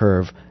productivity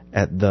curve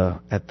at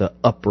the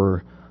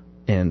upper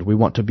end. We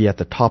want to be at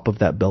the top of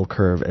that bell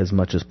curve as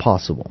much as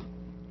possible.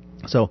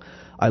 So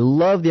I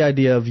love the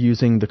idea of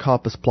using the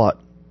coppice plot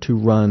to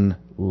run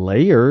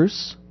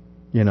layers,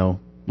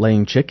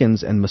 laying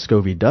chickens and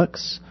Muscovy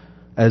ducks,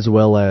 as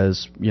well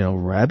as,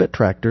 rabbit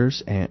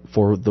tractors and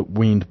for the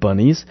weaned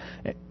bunnies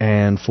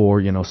and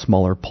for,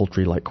 smaller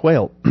poultry like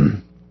quail.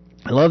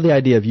 I love the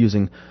idea of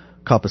using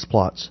coppice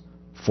plots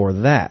for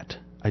that.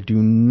 I do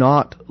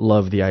not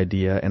love the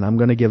idea, and I'm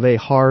going to give a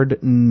hard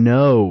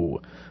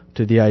no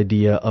to the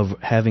idea of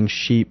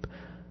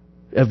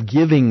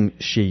giving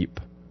sheep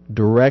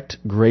direct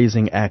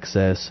grazing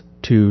access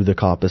to the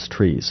coppice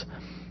trees.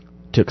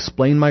 To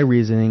explain my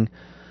reasoning,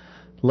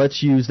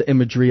 let's use the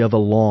imagery of a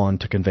lawn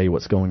to convey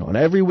what's going on.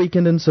 Every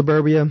weekend in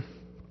suburbia,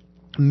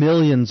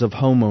 millions of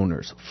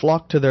homeowners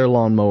flock to their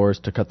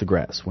lawnmowers to cut the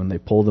grass. When they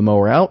pull the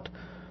mower out,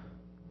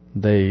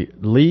 they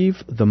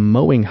leave the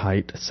mowing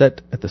height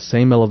set at the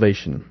same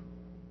elevation.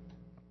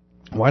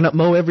 Why not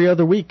mow every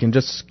other week and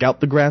just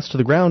scout the grass to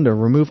the ground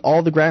and remove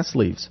all the grass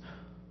leaves?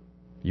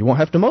 You won't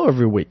have to mow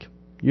every week.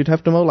 You'd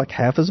have to mow like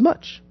half as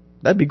much.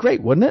 That'd be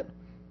great, wouldn't it?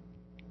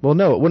 Well,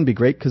 no, it wouldn't be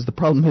great because the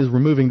problem is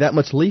removing that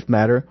much leaf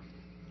matter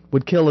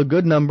would kill a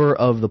good number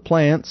of the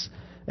plants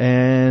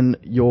and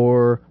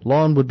your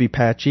lawn would be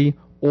patchy,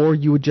 or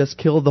you would just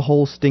kill the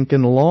whole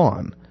stinking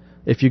lawn.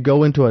 If you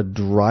go into a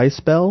dry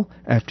spell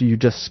after you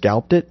just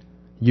scalped it,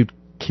 you'd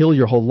kill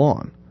your whole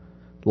lawn.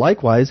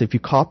 Likewise, if you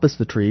coppice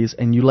the trees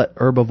and you let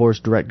herbivores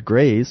direct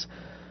graze,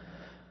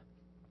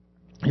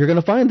 you're going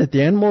to find that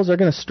the animals are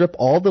going to strip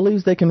all the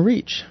leaves they can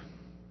reach,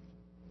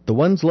 the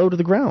ones low to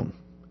the ground.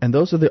 And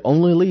those are the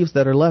only leaves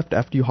that are left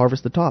after you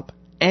harvest the top.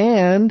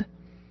 And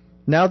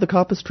now the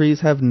coppice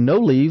trees have no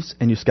leaves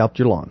and you scalped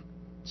your lawn.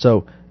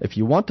 So, if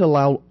you want to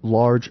allow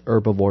large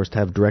herbivores to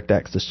have direct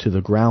access to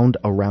the ground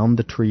around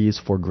the trees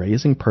for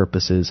grazing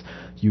purposes,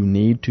 you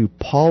need to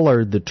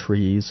pollard the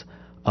trees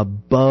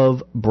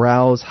above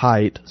browse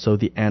height so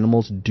the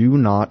animals do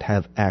not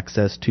have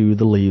access to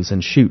the leaves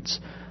and shoots.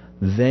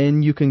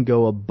 Then you can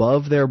go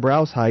above their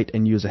browse height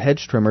and use a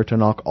hedge trimmer to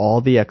knock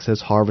all the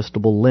excess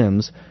harvestable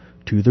limbs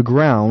to the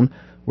ground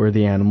where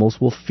the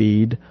animals will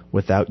feed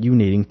without you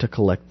needing to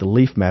collect the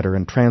leaf matter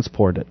and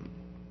transport it.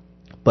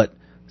 But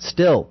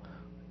still,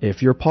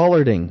 if you're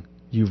pollarding,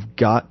 you've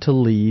got to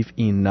leave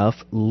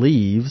enough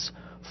leaves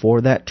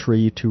for that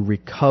tree to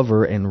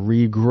recover and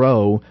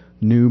regrow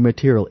new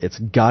material. It's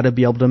got to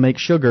be able to make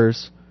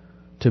sugars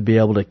to be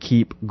able to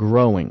keep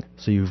growing.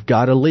 So you've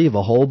got to leave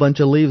a whole bunch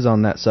of leaves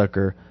on that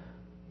sucker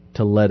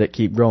to let it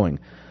keep growing.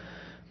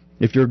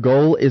 If your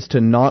goal is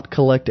to not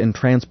collect and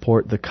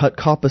transport the cut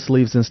coppice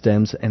leaves and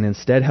stems and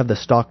instead have the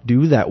stalk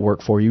do that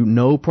work for you,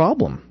 no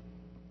problem.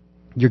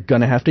 You're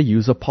going to have to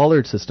use a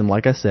pollard system,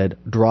 like I said.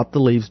 Drop the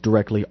leaves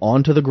directly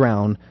onto the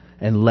ground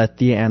and let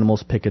the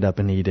animals pick it up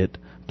and eat it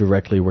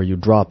directly where you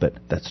drop it.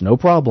 That's no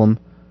problem,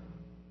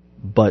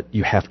 but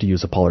you have to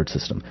use a pollard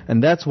system.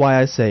 And that's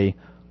why I say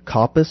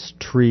coppice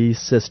tree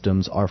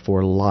systems are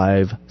for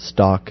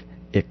livestock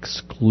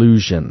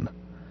exclusion,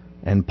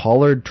 and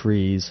pollard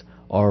trees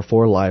are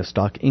for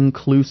livestock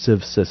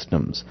inclusive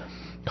systems.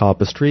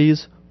 Coppice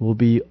trees will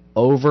be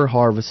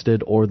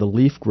over-harvested, or the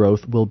leaf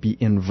growth will be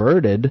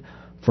inverted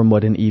from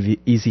what an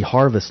easy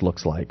harvest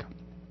looks like.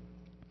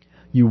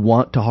 You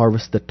want to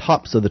harvest the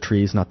tops of the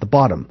trees, not the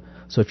bottom.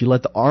 So if you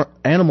let the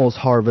animals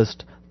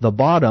harvest the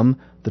bottom,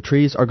 the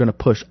trees are going to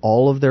push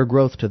all of their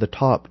growth to the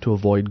top to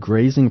avoid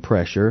grazing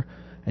pressure,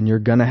 and you're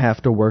going to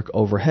have to work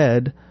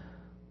overhead,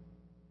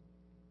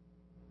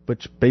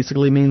 which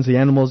basically means the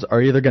animals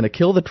are either going to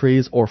kill the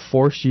trees or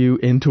force you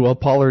into a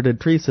pollarded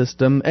tree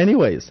system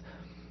anyways.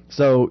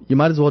 So you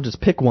might as well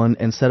just pick one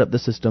and set up the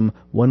system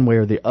one way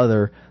or the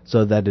other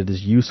so that it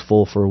is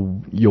useful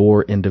for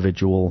your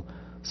individual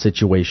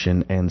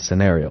situation and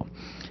scenario.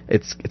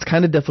 It's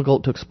kind of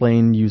difficult to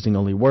explain using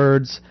only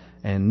words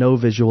and no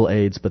visual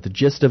aids, but the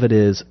gist of it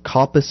is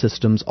coppice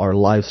systems are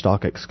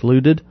livestock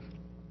excluded.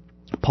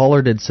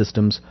 Pollarded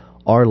systems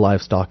are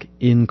livestock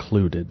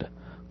included.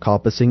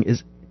 Coppicing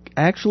is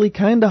actually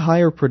kind of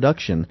higher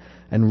production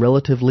and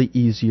relatively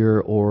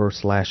easier or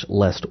 /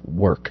 less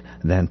work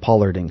than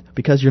pollarding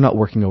because you're not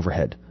working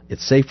overhead.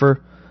 It's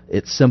safer,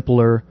 it's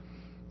simpler,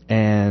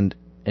 and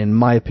in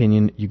my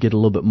opinion, you get a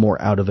little bit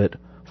more out of it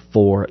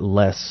for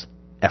less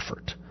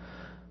effort.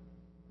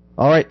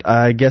 Alright,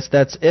 I guess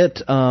that's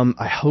it.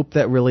 I hope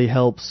that really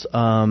helps.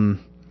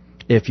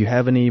 If you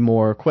have any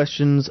more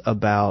questions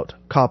about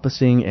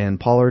coppicing and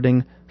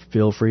pollarding,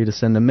 feel free to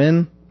send them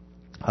in.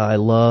 I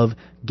love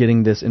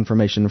getting this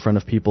information in front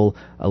of people.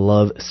 I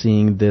love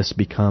seeing this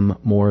become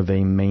more of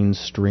a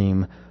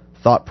mainstream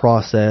thought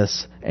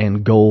process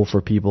and goal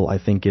for people. I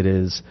think it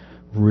is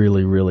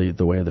really, really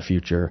the way of the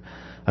future.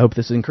 I hope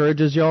this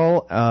encourages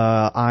y'all.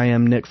 I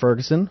am Nick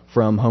Ferguson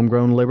from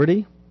Homegrown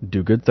Liberty.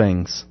 Do good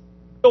things.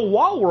 So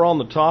while we're on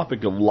the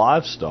topic of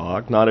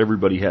livestock, not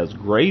everybody has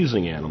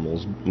grazing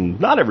animals,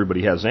 not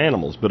everybody has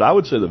animals, but I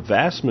would say the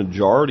vast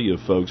majority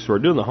of folks who are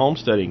doing the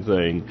homesteading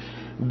thing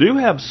do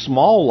have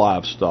small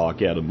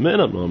livestock at a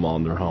minimum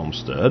on their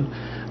homestead,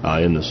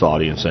 in this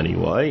audience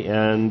anyway.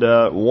 And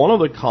one of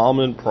the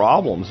common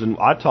problems, and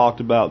I talked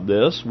about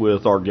this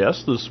with our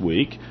guest this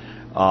week,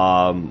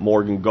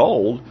 Morgan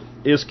Gold,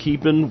 is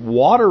keeping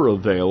water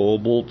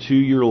available to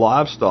your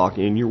livestock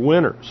in your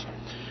winters.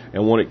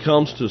 And when it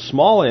comes to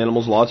small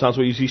animals, a lot of times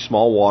we use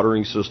small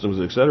watering systems,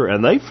 etc.,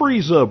 and they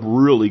freeze up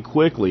really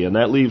quickly, and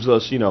that leaves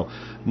us,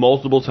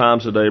 multiple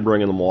times a day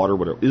bringing them water,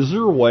 whatever. Is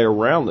there a way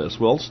around this?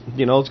 Well,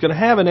 it's going to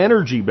have an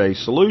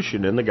energy-based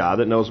solution, and the guy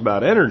that knows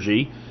about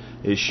energy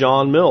is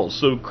Sean Mills.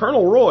 So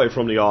Colonel Roy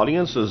from the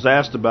audience has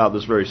asked about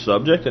this very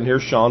subject, and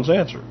here's Sean's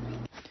answer.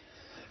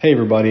 Hey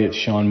everybody, it's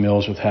Sean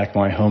Mills with Hack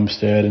My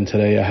Homestead, and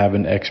today I have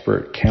an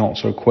expert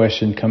council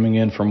question coming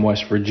in from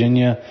West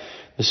Virginia.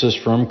 This is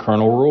from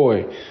Colonel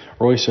Roy.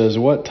 Roy says,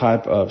 what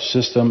type of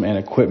system and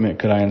equipment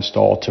could I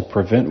install to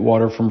prevent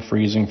water from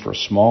freezing for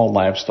small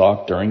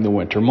livestock during the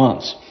winter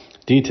months?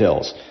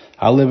 Details.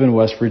 I live in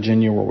West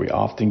Virginia where we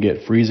often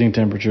get freezing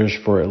temperatures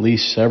for at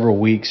least several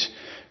weeks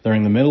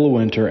during the middle of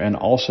winter and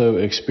also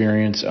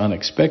experience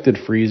unexpected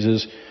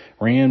freezes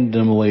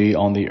randomly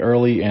on the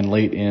early and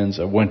late ends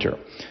of winter.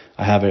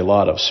 I have a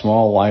lot of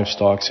small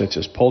livestock such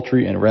as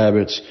poultry and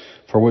rabbits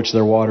for which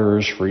their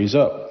waterers freeze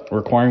up,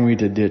 requiring me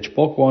to ditch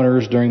bulk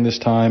waterers during this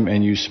time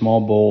and use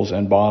small bowls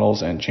and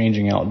bottles and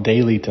changing out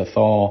daily to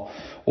thaw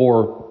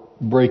or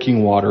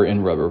breaking water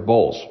in rubber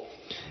bowls.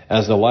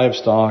 As the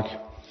livestock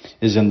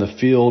is in the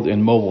field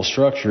in mobile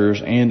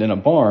structures and in a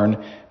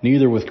barn,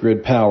 neither with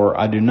grid power,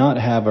 I do not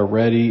have a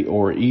ready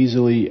or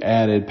easily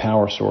added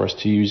power source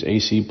to use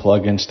AC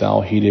plug-in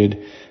style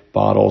heated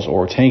bottles,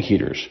 or tank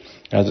heaters.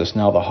 As it's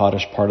now the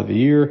hottest part of the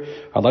year,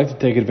 I'd like to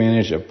take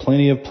advantage of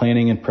plenty of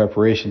planning and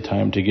preparation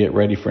time to get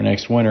ready for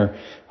next winter,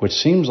 which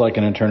seems like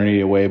an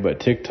eternity away, but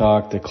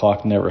tick-tock, the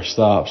clock never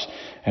stops,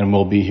 and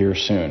we'll be here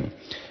soon.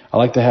 I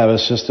like to have a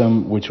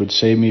system which would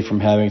save me from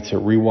having to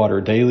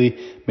rewater daily,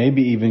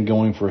 maybe even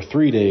going for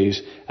 3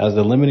 days, as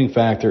the limiting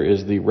factor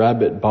is the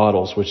rabbit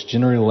bottles, which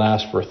generally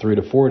last for 3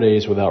 to 4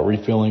 days without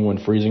refilling when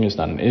freezing is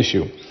not an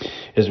issue.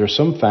 Is there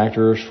some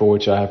factors for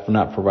which I have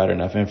not provided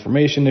enough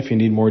information? If you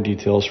need more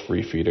details,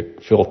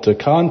 feel to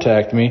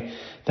contact me.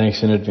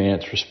 Thanks in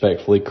advance.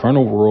 Respectfully,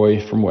 Colonel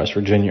Roy from West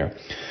Virginia.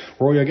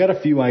 Roy, I got a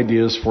few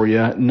ideas for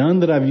you. None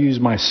that I've used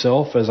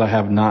myself, as I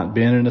have not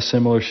been in a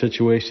similar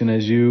situation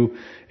as you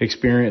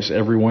experience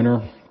every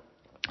winter.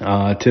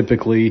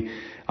 Typically,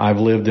 I've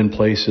lived in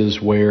places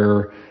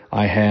where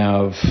I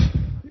have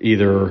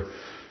either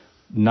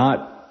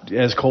not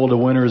as cold of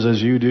winters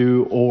as you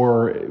do,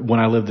 or when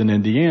I lived in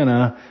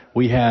Indiana,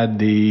 we had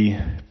the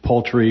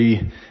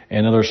poultry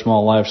and other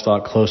small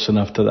livestock close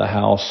enough to the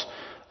house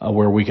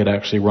where we could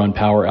actually run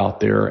power out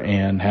there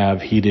and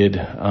have heated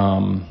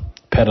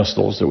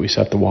pedestals that we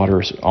set the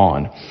waters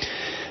on.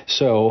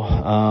 So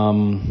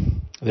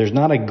there's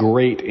not a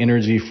great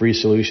energy-free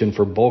solution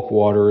for bulk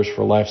waters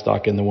for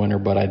livestock in the winter,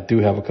 but I do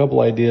have a couple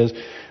ideas.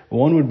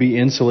 One would be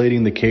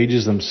insulating the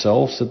cages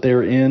themselves that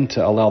they're in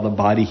to allow the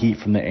body heat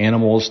from the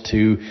animals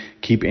to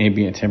keep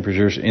ambient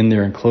temperatures in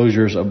their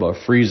enclosures above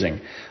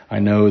freezing. I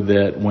know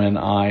that when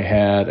I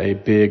had a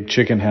big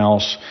chicken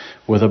house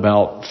with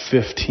about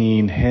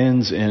 15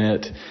 hens in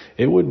it,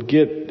 it would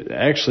get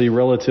actually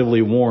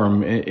relatively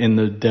warm in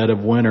the dead of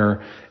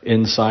winter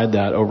inside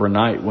that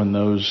overnight when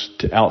those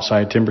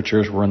outside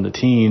temperatures were in the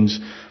teens,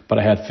 but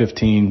I had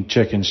 15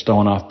 chickens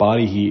throwing off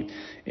body heat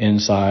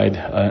inside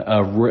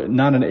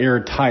not an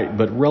airtight,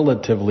 but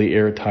relatively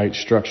airtight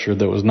structure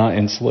that was not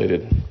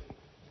insulated.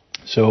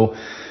 So,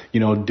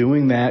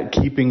 doing that,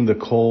 keeping the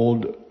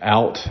cold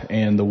out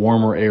and the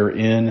warmer air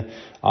in,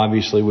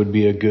 obviously would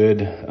be a good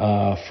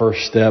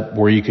first step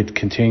where you could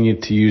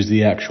continue to use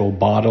the actual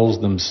bottles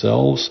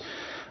themselves.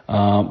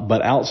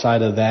 But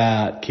outside of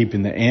that,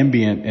 keeping the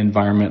ambient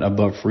environment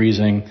above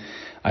freezing,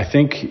 I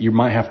think you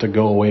might have to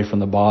go away from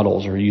the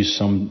bottles or use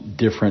some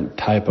different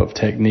type of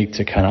technique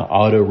to kind of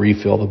auto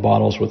refill the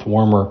bottles with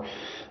warmer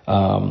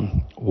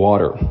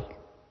water.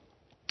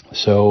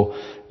 So,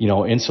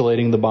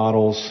 insulating the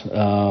bottles.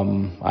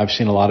 I've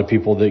seen a lot of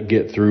people that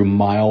get through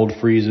mild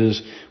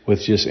freezes with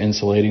just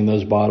insulating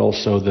those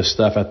bottles. So the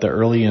stuff at the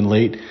early and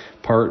late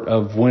part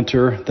of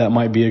winter, that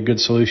might be a good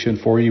solution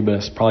for you, but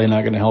it's probably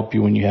not going to help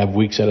you when you have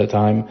weeks at a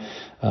time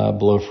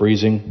below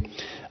freezing.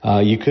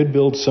 You could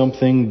build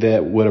something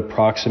that would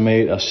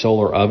approximate a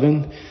solar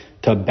oven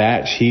to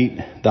batch heat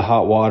the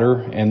hot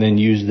water and then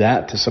use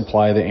that to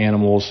supply the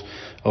animals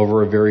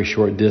over a very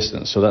short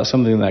distance. So that's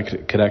something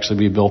that could actually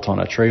be built on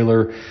a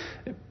trailer,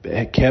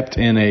 kept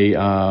in a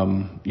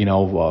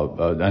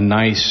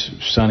nice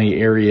sunny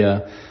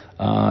area,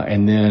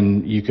 and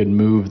then you could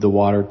move the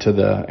water to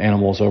the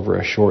animals over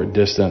a short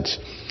distance.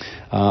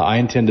 I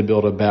intend to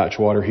build a batch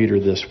water heater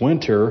this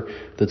winter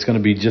that's going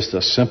to be just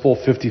a simple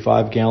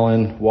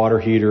 55-gallon water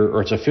heater,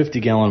 or it's a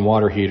 50-gallon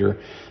water heater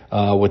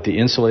with the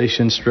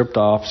insulation stripped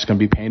off. It's going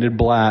to be painted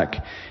black,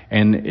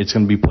 and it's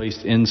going to be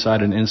placed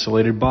inside an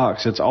insulated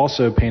box. It's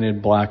also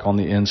painted black on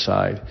the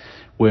inside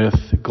with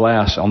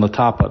glass on the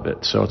top of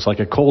it. So it's like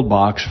a cold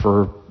box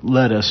for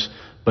lettuce,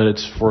 but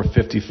it's for a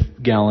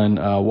 50-gallon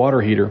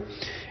water heater.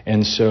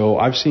 And so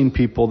I've seen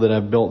people that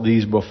have built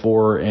these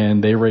before,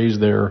 and they raise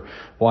their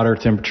water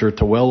temperature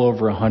to well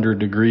over 100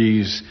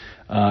 degrees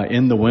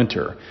in the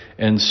winter.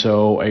 And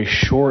so a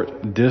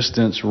short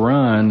distance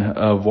run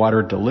of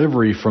water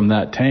delivery from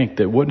that tank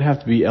that wouldn't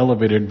have to be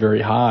elevated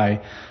very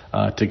high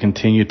to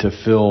continue to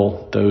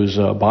fill those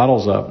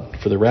bottles up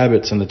for the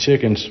rabbits and the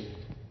chickens.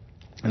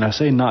 And I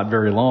say not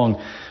very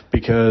long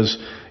because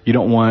you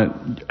don't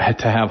want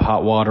to have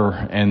hot water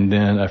and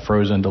then a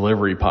frozen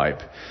delivery pipe.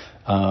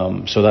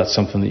 So that's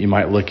something that you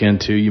might look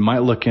into. You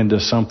might look into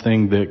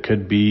something that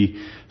could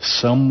be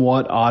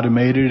somewhat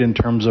automated in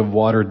terms of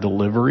water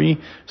delivery.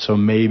 So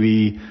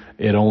maybe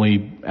it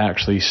only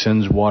actually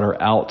sends water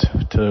out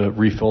to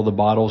refill the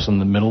bottles in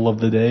the middle of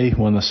the day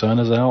when the sun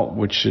is out,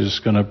 which is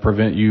going to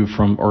prevent you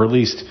from, or at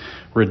least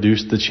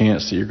reduce the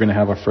chance that you're going to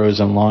have a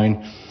frozen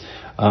line.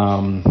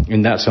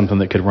 And that's something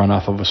that could run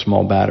off of a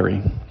small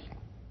battery.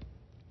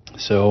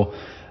 So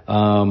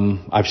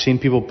I've seen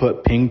people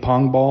put ping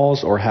pong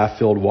balls or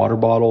half-filled water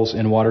bottles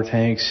in water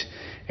tanks.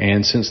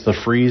 And since the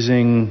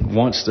freezing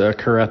wants to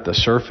occur at the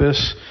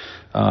surface,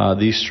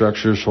 these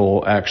structures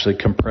will actually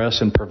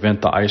compress and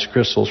prevent the ice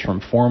crystals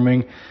from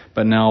forming.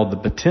 But now the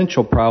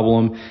potential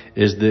problem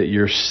is that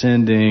you're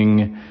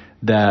sending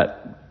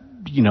that,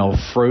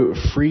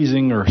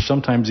 freezing or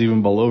sometimes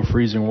even below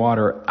freezing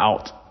water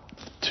out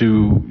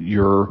to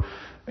your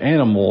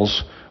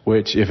animals,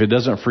 which if it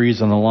doesn't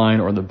freeze on the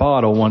line or the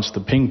bottle, once the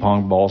ping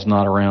pong ball's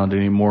not around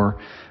anymore,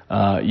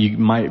 you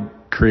might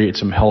create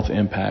some health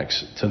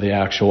impacts to the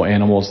actual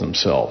animals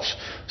themselves.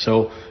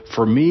 So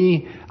for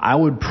me, I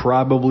would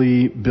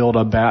probably build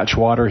a batch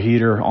water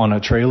heater on a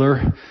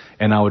trailer,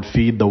 and I would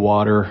feed the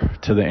water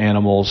to the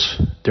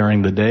animals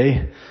during the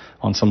day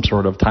on some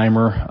sort of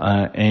timer,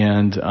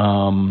 and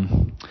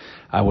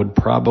I would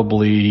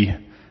probably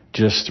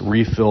just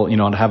refill,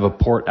 I'd have a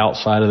port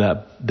outside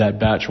of that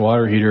batch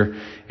water heater,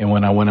 and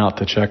when I went out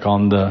to check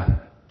on the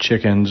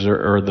chickens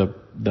or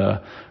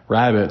the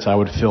rabbits, I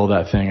would fill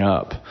that thing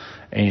up.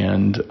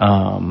 And,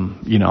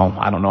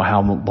 I don't know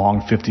how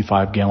long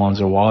 55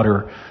 gallons of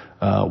water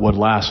would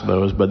last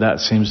those, but that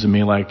seems to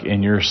me like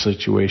in your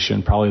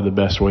situation, probably the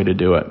best way to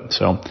do it.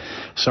 So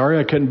sorry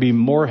I couldn't be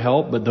more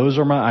help, but those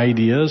are my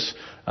ideas.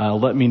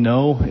 Let me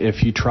know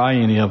if you try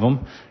any of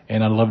them,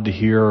 and I'd love to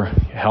hear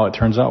how it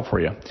turns out for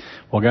you.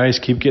 Well, guys,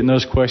 keep getting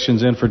those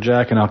questions in for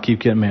Jack, and I'll keep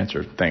getting them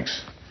answered.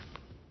 Thanks.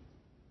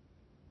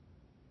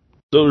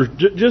 So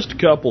there's just a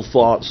couple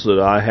thoughts that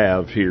I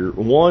have here.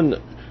 One,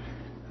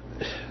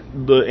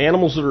 the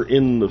animals that are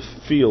in the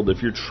field,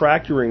 if you're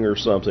tractoring or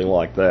something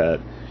like that,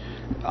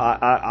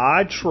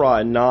 I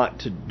try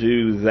not to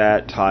do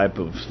that type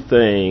of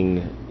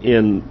thing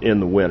in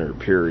the winter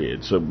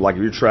period. So like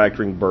if you're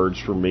tractoring birds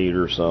for meat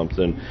or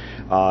something,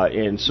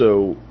 and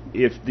so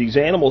if these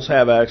animals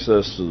have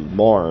access to the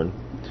barn,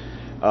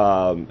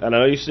 and I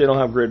know you still don't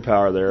have grid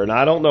power there, and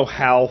I don't know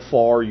how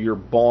far your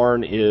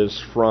barn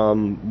is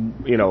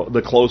from,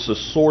 the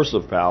closest source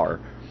of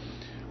power.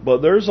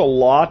 But there's a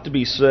lot to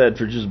be said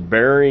for just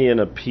burying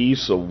a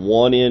piece of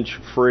 1-inch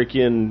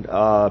freaking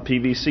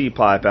PVC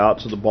pipe out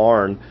to the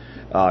barn,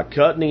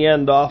 cutting the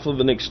end off of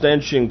an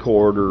extension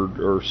cord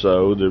or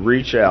so to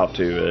reach out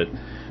to it,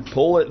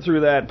 pull it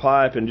through that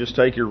pipe, and just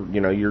take you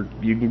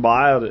can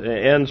buy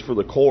ends for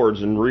the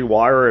cords and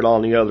rewire it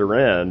on the other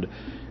end.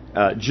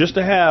 Just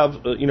to have,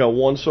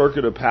 one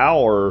circuit of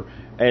power,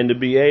 and to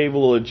be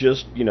able to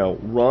just,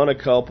 run a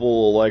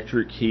couple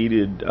electric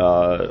heated,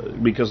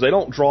 because they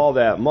don't draw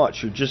that much.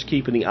 You're just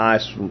keeping the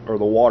ice or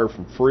the water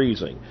from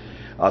freezing.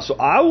 So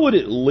I would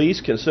at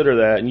least consider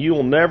that, and you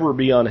will never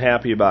be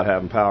unhappy about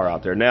having power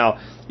out there. Now,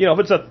 if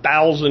it's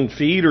 1,000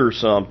 feet or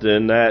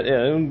something, that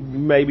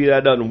maybe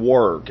that doesn't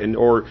work,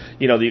 or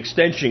the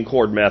extension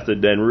cord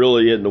method then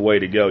really isn't the way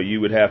to go. You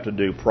would have to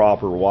do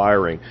proper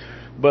wiring.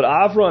 But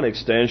I've run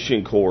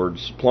extension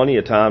cords plenty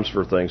of times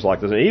for things like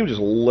this, and even just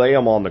lay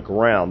them on the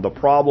ground. The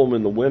problem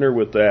in the winter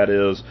with that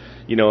is,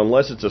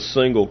 unless it's a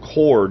single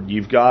cord,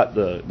 you've got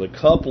the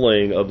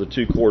coupling of the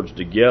two cords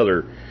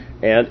together,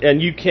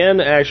 and you can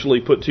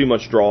actually put too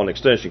much draw on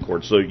extension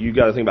cords, so you've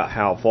got to think about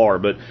how far.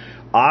 But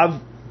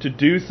to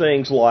do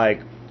things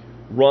like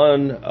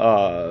run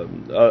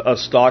a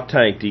stock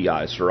tank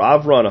de-icer.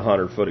 I've run a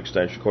 100-foot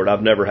extension cord.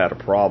 I've never had a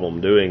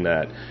problem doing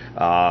that.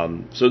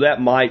 So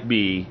that might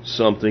be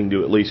something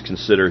to at least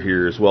consider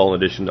here as well,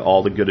 in addition to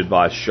all the good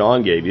advice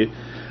Sean gave you.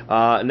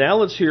 Now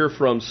let's hear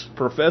from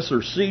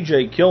Professor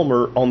C.J.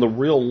 Kilmer on the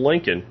real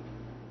Lincoln.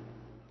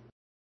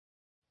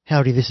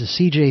 Howdy, this is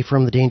C.J.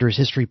 from the Dangerous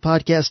History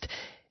Podcast,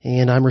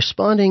 and I'm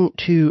responding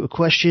to a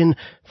question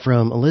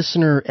from a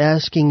listener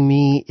asking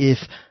me if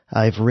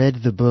I've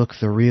read the book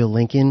The Real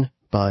Lincoln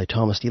by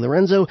Thomas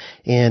DiLorenzo,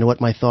 and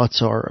what my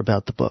thoughts are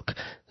about the book.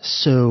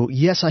 So,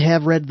 yes, I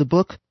have read the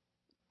book.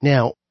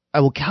 Now, I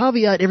will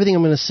caveat everything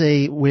I'm going to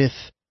say with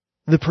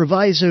the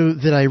proviso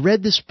that I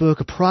read this book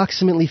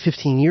approximately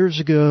 15 years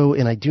ago,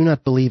 and I do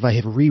not believe I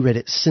have reread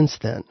it since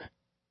then.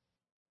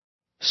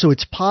 So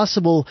it's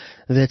possible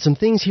that some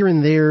things here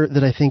and there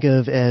that I think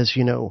of as,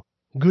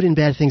 good and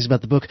bad things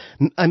about the book,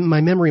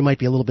 my memory might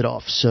be a little bit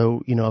off.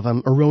 So, if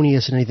I'm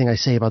erroneous in anything I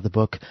say about the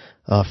book,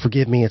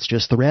 forgive me, it's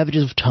just the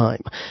ravages of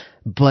time.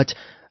 But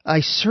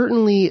I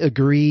certainly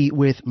agree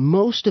with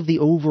most of the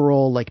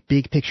overall,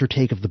 big picture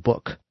take of the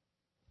book.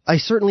 I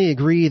certainly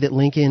agree that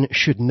Lincoln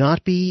should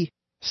not be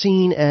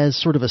seen as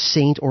sort of a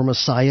saint or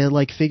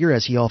messiah-like figure,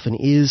 as he often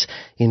is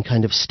in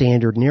kind of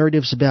standard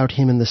narratives about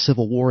him in the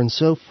Civil War and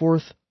so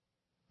forth.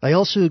 I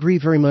also agree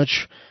very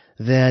much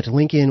that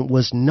Lincoln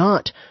was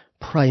not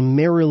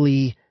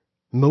primarily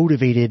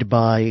motivated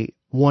by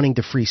wanting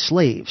to free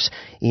slaves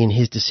in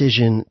his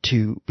decision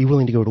to be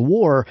willing to go to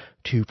war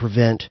to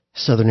prevent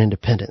Southern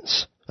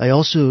independence. I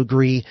also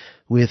agree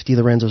with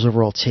DiLorenzo's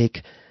overall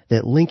take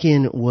that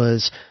Lincoln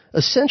was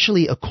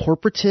essentially a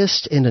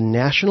corporatist and a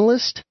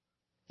nationalist,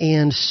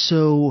 and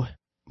so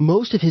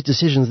most of his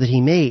decisions that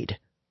he made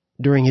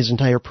during his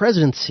entire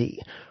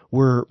presidency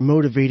were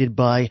motivated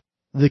by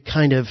the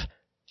kind of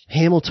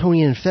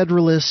Hamiltonian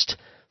Federalist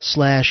 /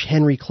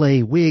 Henry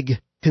Clay Whig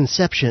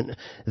conception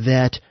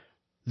that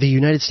the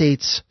United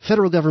States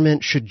federal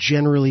government should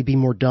generally be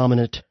more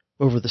dominant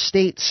over the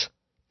states,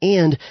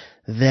 and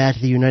that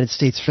the United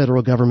States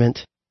federal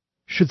government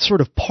should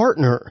sort of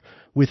partner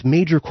with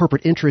major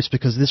corporate interests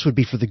because this would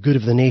be for the good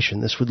of the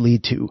nation. This would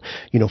lead to,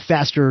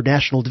 faster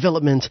national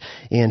development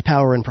and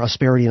power and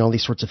prosperity and all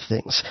these sorts of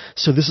things.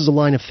 So this is a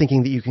line of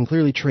thinking that you can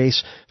clearly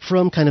trace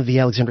from kind of the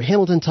Alexander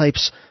Hamilton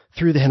types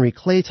through the Henry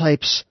Clay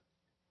types.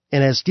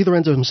 And as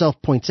DiLorenzo himself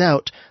points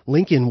out,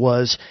 Lincoln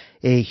was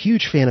a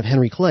huge fan of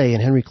Henry Clay,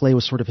 and Henry Clay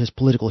was sort of his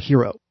political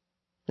hero.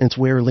 and it's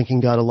where Lincoln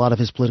got a lot of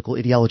his political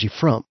ideology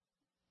from.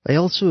 I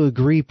also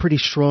agree pretty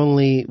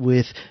strongly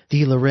with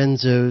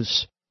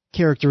DiLorenzo's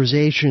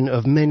characterization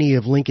of many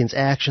of Lincoln's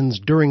actions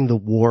during the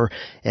war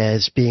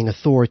as being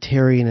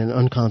authoritarian and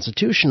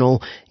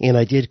unconstitutional, and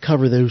I did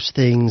cover those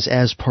things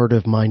as part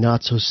of my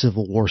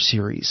Not-So-Civil War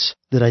series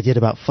that I did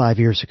about 5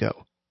 years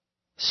ago.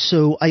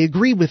 So I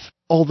agree with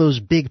all those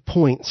big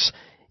points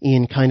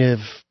in kind of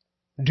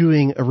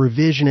doing a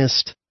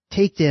revisionist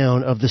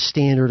takedown of the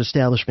standard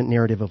establishment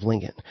narrative of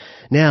Lincoln.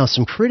 Now,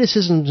 some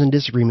criticisms and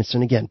disagreements,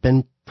 and again,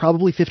 been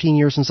probably 15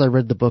 years since I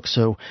read the book,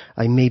 so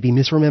I may be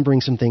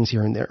misremembering some things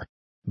here and there.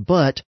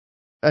 But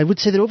I would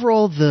say that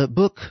overall the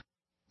book,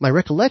 my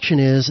recollection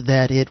is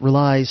that it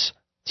relies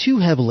too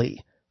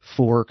heavily,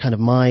 for kind of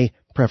my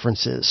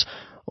preferences,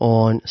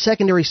 on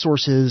secondary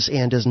sources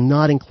and does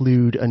not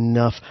include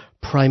enough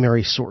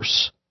primary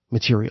source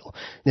material.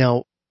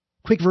 Now,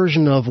 quick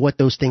version of what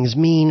those things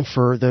mean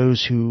for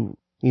those who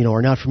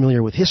are not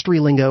familiar with history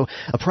lingo.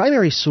 A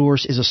primary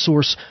source is a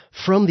source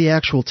from the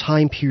actual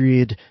time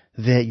period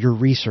that you're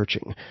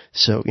researching.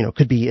 So,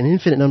 could be an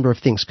infinite number of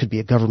things. Could be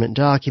a government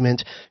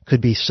document,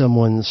 could be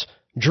someone's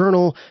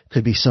journal,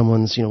 could be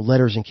someone's,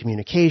 letters and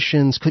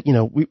communications,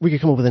 we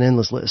could come up with an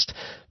endless list.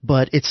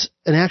 But it's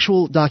an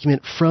actual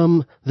document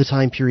from the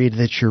time period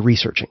that you're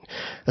researching.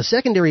 A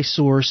secondary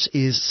source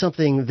is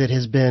something that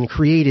has been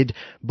created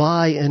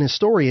by an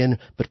historian,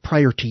 but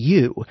prior to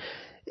you,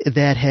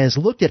 that has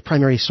looked at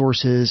primary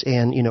sources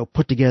and,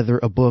 put together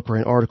a book or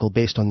an article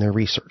based on their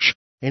research.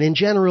 And in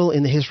general,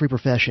 in the history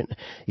profession,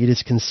 it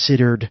is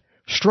considered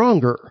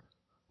stronger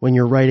when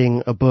you're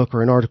writing a book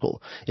or an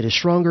article. It is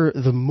stronger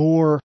the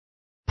more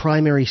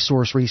primary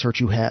source research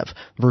you have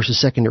versus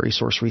secondary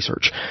source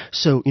research.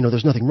 So,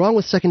 there's nothing wrong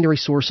with secondary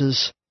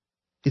sources.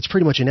 It's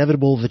pretty much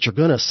inevitable that you're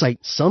going to cite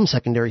some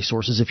secondary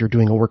sources if you're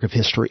doing a work of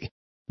history.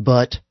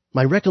 But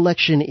my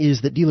recollection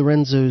is that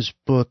DiLorenzo's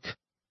book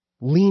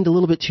leaned a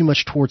little bit too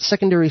much towards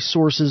secondary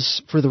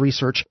sources for the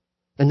research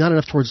and not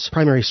enough towards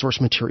primary source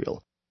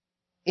material.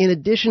 In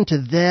addition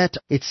to that,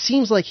 it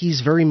seems like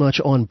he's very much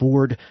on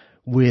board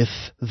with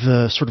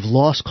the sort of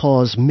lost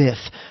cause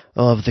myth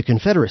of the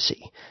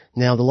Confederacy.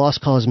 Now, the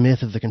lost cause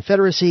myth of the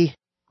Confederacy,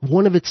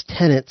 one of its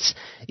tenets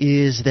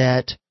is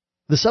that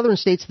the southern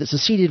states that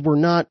seceded were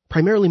not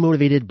primarily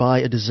motivated by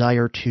a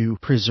desire to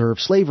preserve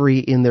slavery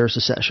in their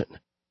secession.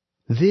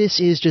 This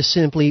is just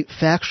simply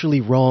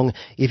factually wrong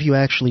if you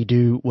actually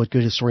do what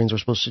good historians are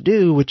supposed to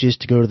do, which is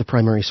to go to the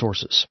primary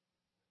sources.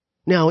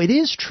 Now, it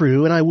is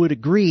true, and I would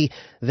agree,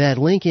 that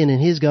Lincoln and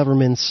his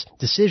government's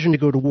decision to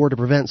go to war to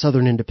prevent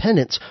Southern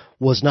independence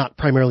was not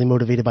primarily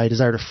motivated by a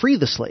desire to free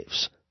the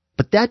slaves.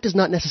 But that does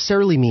not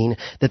necessarily mean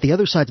that the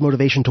other side's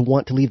motivation to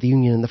want to leave the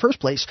Union in the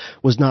first place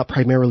was not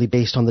primarily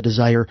based on the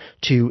desire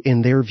to,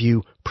 in their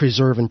view,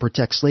 preserve and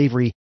protect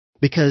slavery,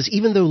 because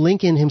even though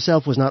Lincoln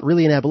himself was not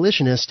really an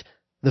abolitionist,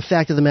 the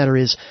fact of the matter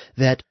is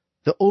that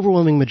the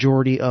overwhelming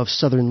majority of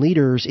Southern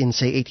leaders in,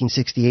 say,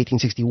 1860,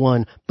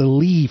 1861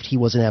 believed he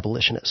was an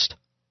abolitionist.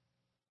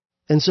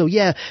 And so,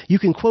 yeah, you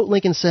can quote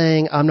Lincoln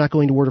saying, "I'm not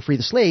going to war to free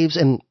the slaves,"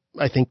 and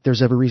I think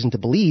there's every reason to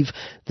believe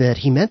that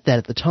he meant that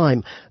at the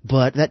time,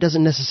 but that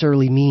doesn't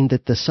necessarily mean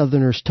that the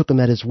Southerners took him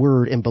at his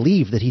word and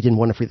believed that he didn't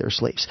want to free their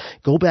slaves.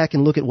 Go back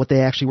and look at what they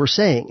actually were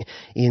saying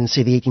in,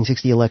 say, the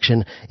 1860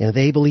 election, and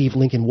they believe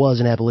Lincoln was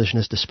an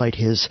abolitionist despite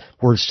his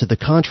words to the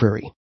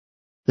contrary.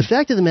 The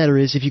fact of the matter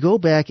is, if you go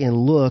back and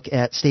look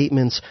at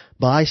statements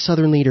by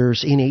Southern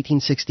leaders in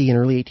 1860 and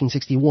early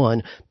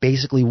 1861,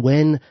 basically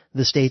when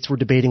the states were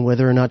debating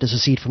whether or not to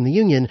secede from the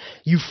Union,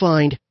 you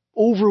find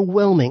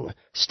overwhelming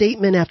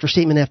statement after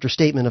statement after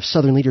statement of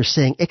Southern leaders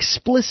saying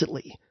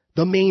explicitly,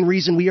 the main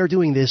reason we are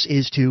doing this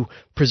is to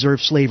preserve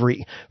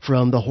slavery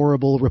from the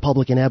horrible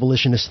Republican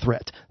abolitionist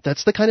threat.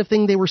 That's the kind of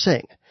thing they were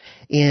saying.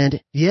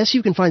 And yes,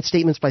 you can find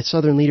statements by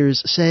Southern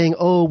leaders saying,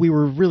 "Oh, we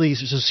were really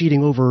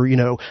seceding over,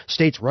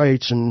 states'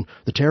 rights and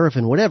the tariff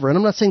and whatever." And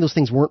I'm not saying those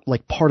things weren't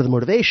like part of the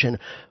motivation,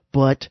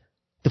 but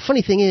the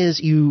funny thing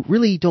is you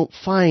really don't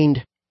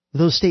find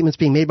those statements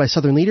being made by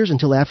Southern leaders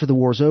until after the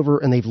war's over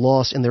and they've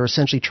lost, and they're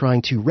essentially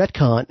trying to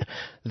retcon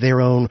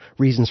their own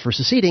reasons for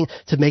seceding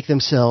to make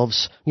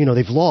themselves,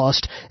 they've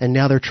lost, and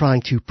now they're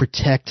trying to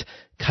protect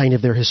kind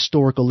of their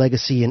historical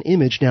legacy and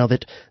image now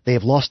that they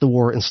have lost the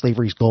war and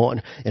slavery's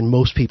gone. And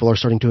most people are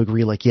starting to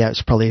agree, like, yeah,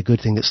 it's probably a good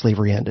thing that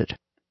slavery ended.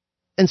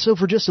 And so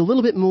for just a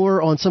little bit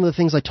more on some of the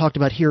things I talked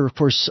about here, of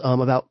course,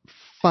 about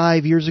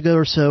 5 years ago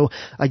or so,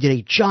 I did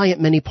a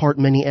giant many-part,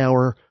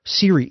 many-hour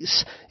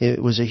series.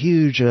 It was a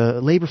huge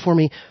labor for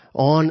me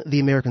on the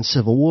American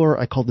Civil War.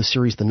 I called the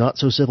series the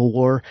Not-So-Civil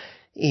War.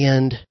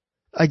 And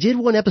I did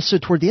one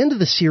episode toward the end of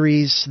the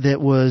series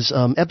that was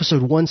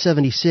episode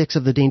 176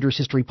 of the Dangerous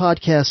History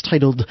podcast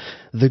titled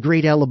The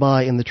Great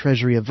Alibi and the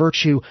Treasury of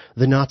Virtue,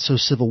 the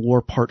Not-So-Civil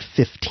War Part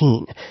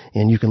 15.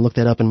 And you can look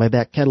that up in my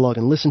back catalog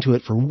and listen to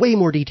it for way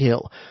more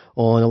detail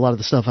on a lot of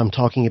the stuff I'm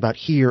talking about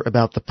here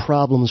about the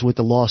problems with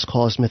the lost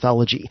cause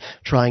mythology,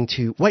 trying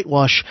to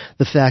whitewash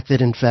the fact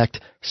that, in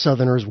fact,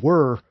 Southerners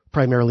were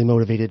primarily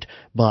motivated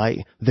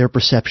by their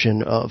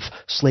perception of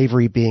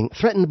slavery being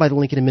threatened by the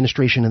Lincoln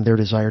administration and their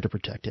desire to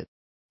protect it.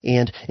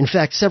 And in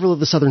fact, several of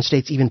the southern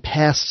states even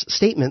passed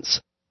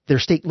statements. Their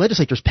state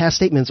legislatures passed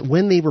statements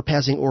when they were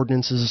passing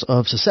ordinances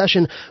of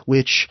secession,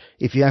 which,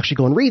 if you actually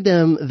go and read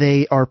them,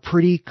 they are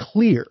pretty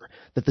clear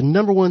that the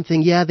number one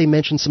thing, they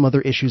mention some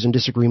other issues and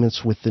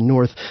disagreements with the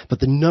North, but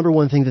the number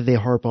one thing that they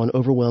harp on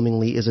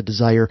overwhelmingly is a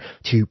desire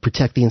to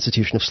protect the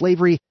institution of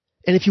slavery.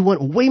 And if you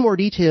want way more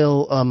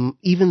detail,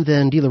 even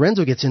than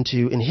DiLorenzo gets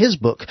into in his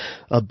book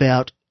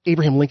about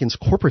Abraham Lincoln's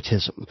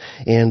corporatism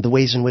and the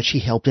ways in which he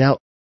helped out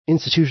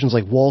institutions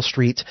like Wall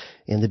Street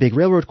and the big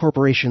railroad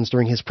corporations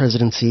during his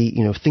presidency,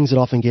 things that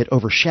often get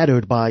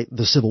overshadowed by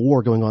the Civil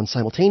War going on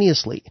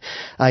simultaneously.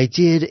 I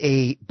did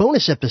a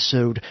bonus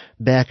episode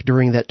back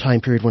during that time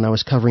period when I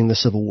was covering the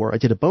Civil War. I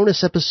did a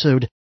bonus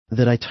episode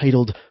that I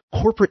titled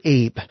Corporate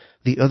Abe,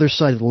 the Other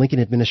Side of the Lincoln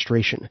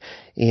Administration.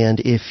 And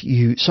if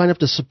you sign up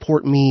to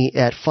support me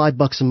at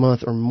 $5 a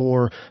month or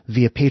more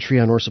via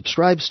Patreon or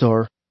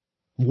Subscribestar,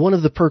 one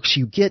of the perks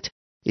you get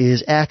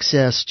is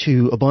access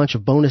to a bunch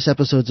of bonus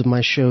episodes of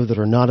my show that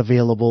are not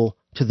available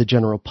to the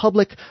general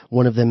public,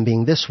 one of them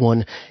being this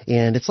one.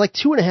 And it's like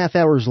 2.5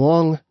 hours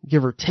long,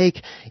 give or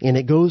take, and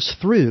it goes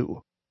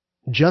through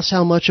just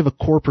how much of a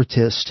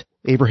corporatist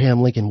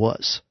Abraham Lincoln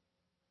was.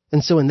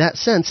 And so in that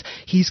sense,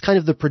 he's kind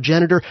of the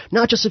progenitor,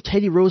 not just of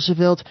Teddy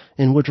Roosevelt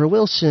and Woodrow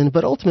Wilson,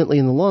 but ultimately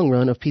in the long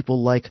run of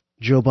people like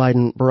Joe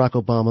Biden, Barack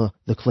Obama,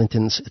 the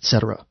Clintons,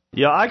 etc.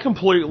 Yeah, I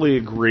completely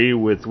agree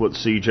with what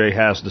CJ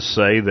has to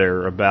say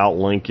there about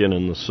Lincoln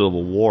and the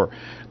Civil War.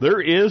 There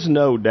is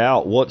no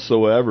doubt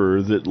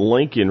whatsoever that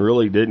Lincoln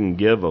really didn't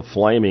give a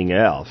flaming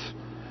F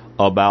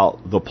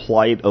about the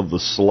plight of the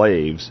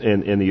slaves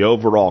and the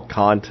overall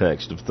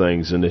context of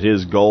things, and that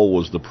his goal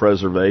was the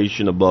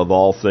preservation above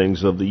all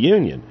things of the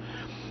Union.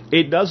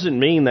 It doesn't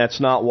mean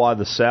that's not why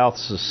the South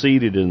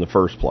seceded in the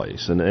first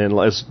place. And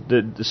as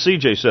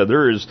CJ said,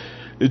 there is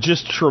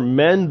just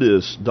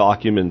tremendous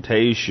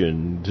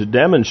documentation to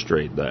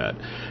demonstrate that,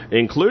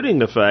 including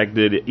the fact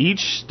that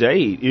each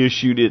state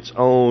issued its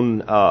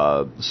own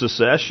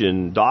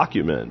secession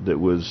document that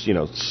was,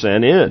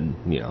 sent in,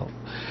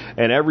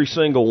 and every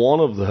single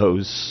one of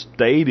those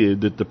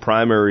stated that the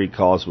primary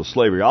cause was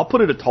slavery. I'll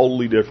put it a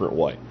totally different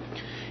way.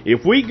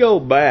 If we go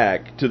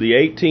back to the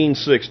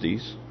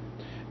 1860s,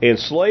 and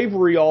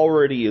slavery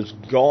already is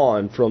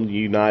gone from the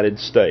United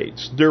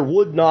States, there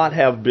would not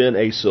have been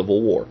a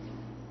Civil War.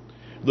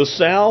 The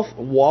South,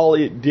 while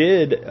it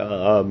did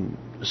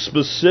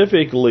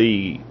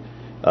specifically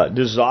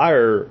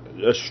desire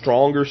a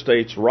stronger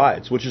states'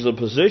 rights, which is a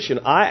position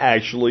I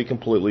actually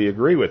completely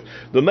agree with.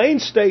 The main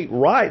state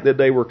right that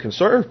they were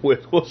concerned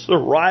with was the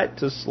right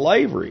to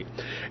slavery.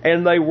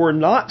 And they were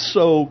not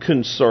so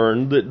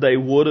concerned that they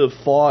would have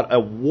fought a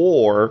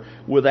war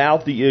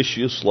without the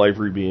issue of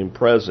slavery being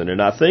present.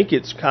 And I think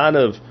it's kind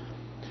of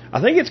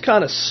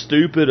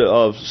stupid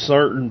of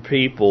certain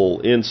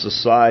people in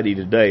society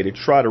today to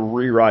try to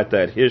rewrite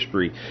that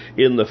history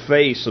in the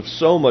face of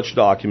so much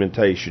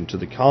documentation to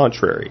the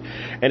contrary.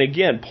 And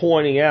again,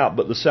 pointing out,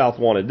 but the South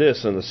wanted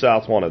this, and the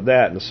South wanted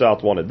that, and the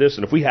South wanted this,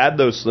 and if we had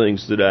those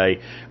things today,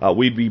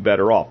 we'd be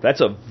better off.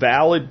 That's a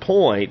valid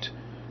point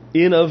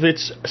in of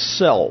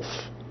itself.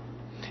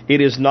 It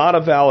is not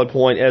a valid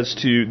point as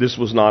to this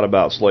was not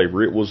about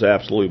slavery. It was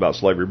absolutely about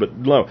slavery. But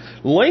no,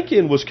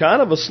 Lincoln was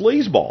kind of a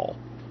sleazeball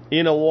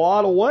in a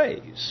lot of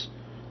ways.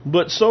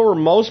 But so are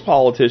most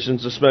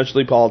politicians,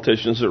 especially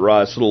politicians that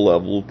rise to the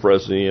level of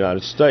President of the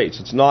United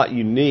States. It's not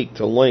unique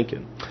to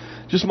Lincoln.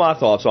 Just my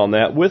thoughts on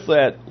that. With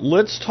that,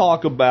 let's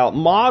talk about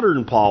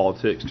modern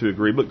politics to a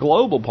degree, but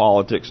global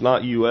politics,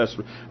 not U.S.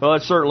 Well,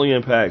 that certainly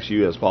impacts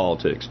U.S.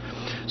 politics.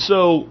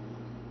 So,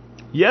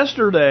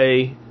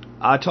 yesterday,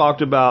 I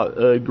talked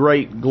about a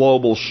great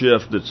global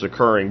shift that's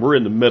occurring. We're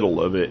in the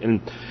middle of it.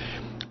 And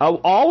I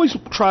always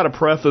try to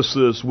preface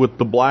this with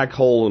the black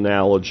hole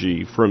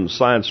analogy from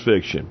science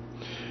fiction.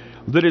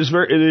 That it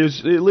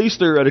is at least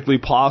theoretically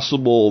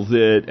possible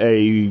that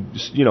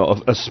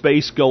a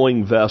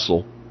space-going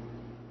vessel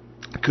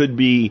could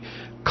be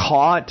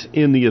caught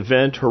in the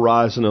event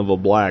horizon of a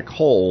black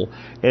hole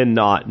and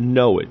not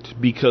know it,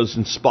 because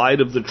in spite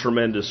of the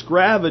tremendous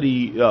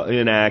gravity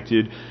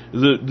enacted,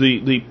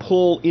 the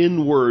pull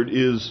inward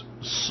is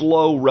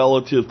slow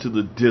relative to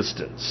the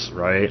distance,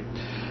 right?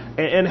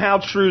 And how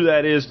true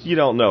that is, you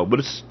don't know, but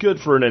it's good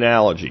for an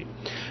analogy.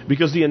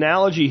 Because the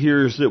analogy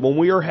here is that when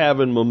we are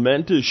having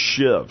momentous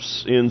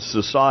shifts in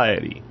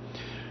society,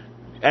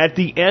 at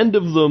the end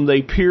of them, they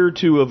appear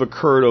to have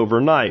occurred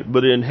overnight,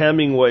 but in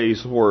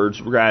Hemingway's words,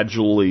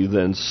 gradually,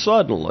 then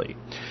suddenly.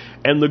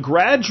 And the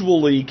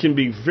gradually can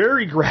be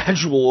very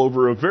gradual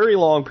over a very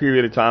long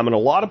period of time, and a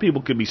lot of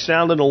people could be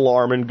sounding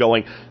alarm and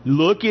going,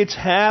 look, it's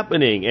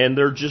happening, and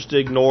they're just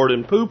ignored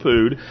and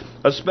poo-pooed,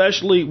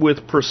 especially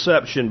with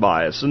perception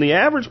bias. And the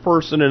average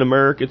person in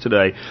America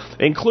today,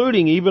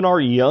 including even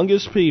our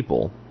youngest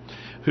people,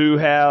 who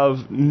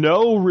have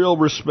no real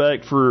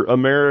respect for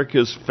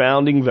America's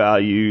founding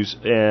values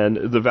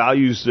and the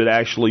values that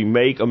actually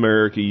make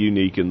America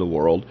unique in the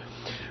world,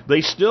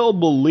 They still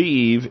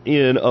believe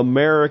in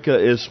America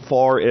as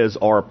far as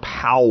our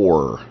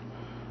power.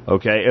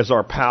 Okay, as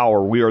our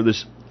power. We are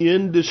this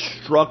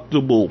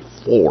indestructible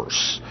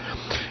force.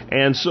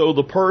 And so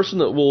the person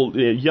that will,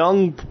 a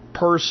young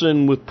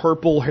person with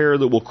purple hair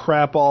that will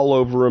crap all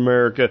over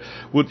America,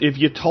 if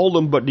you told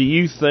them, but do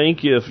you think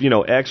if,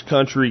 X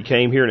country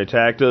came here and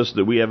attacked us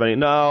that we have any,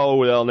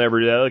 no,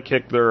 they'll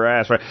kick their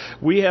ass, right?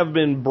 We have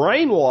been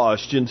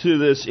brainwashed into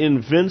this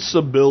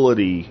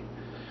invincibility,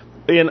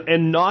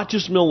 and not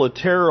just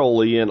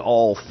militarily in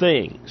all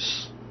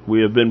things.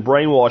 We have been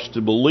brainwashed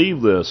to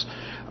believe this.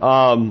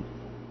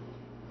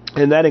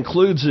 And that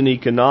includes in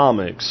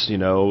economics,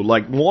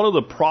 like one of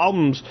the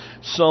problems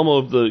some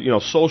of the,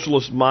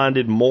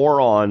 socialist-minded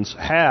morons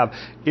have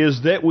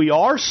is that we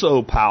are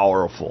so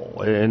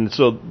powerful. And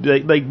so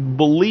they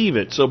believe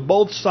it. So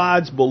both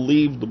sides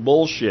believe the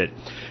bullshit.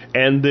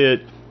 And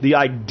that the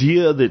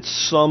idea that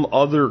some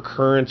other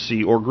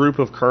currency or group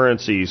of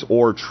currencies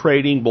or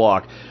trading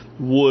bloc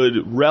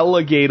would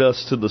relegate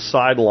us to the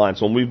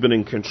sidelines when we've been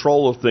in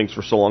control of things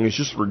for so long is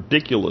just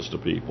ridiculous to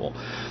people.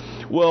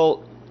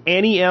 Well,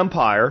 any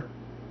empire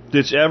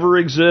that's ever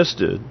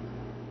existed,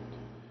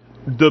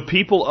 the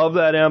people of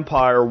that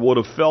empire would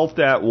have felt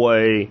that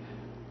way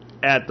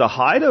at the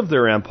height of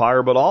their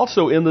empire, but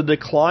also in the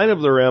decline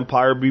of their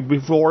empire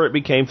before it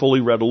became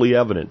fully readily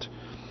evident.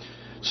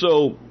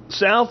 So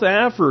South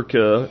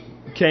Africa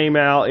came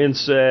out and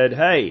said,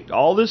 hey,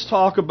 all this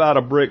talk about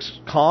a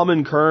BRICS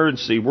common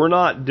currency, we're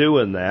not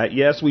doing that.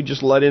 Yes, we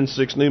just let in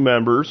 6 new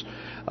members.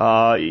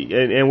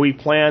 And we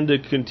plan to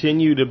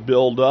continue to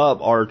build up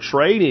our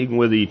trading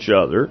with each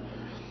other.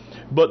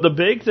 But the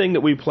big thing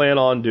that we plan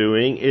on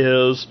doing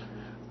is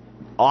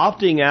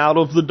opting out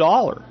of the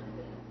dollar.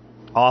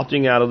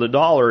 Opting out of the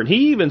dollar. And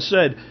he even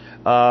said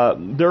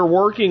they're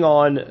working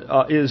on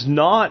is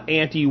not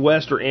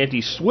anti-West or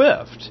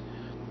anti-SWIFT.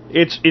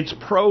 It's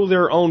pro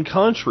their own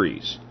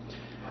countries.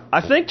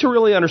 I think to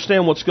really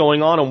understand what's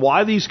going on and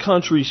why these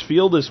countries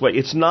feel this way,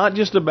 it's not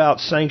just about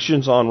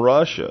sanctions on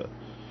Russia.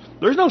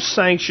 There's no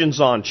sanctions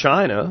on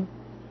China.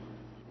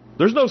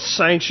 There's no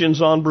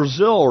sanctions on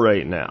Brazil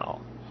right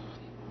now.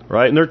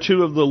 Right? And they're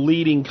 2 of the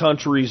leading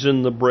countries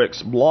in the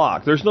BRICS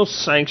bloc. There's no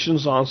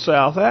sanctions on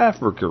South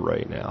Africa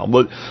right now.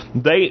 But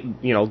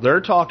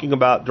they're talking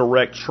about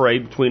direct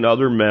trade between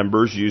other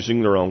members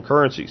using their own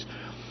currencies.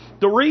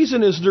 The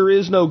reason is there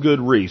is no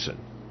good reason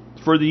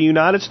for the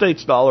United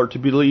States dollar to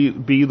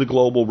be the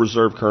global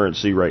reserve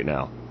currency right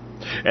now.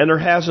 And there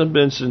hasn't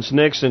been since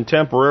Nixon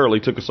temporarily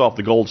took us off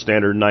the gold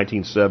standard in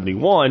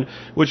 1971,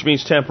 which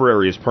means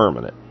temporary is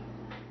permanent.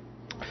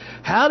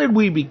 How did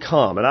we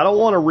become, and I don't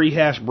want to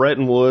rehash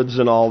Bretton Woods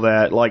and all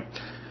that,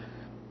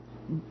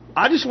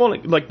 I just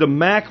want to, the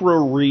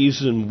macro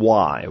reason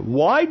why.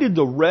 Why did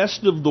the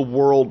rest of the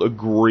world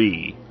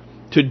agree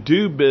to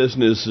do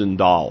business in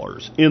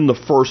dollars in the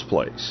first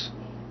place?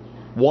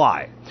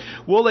 Why?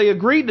 Well, they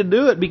agreed to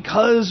do it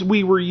because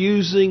we were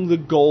using the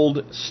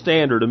gold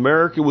standard.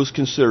 America was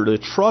considered a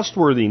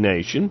trustworthy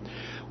nation.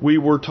 We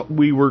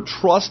were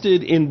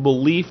trusted in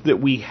belief that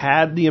we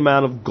had the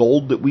amount of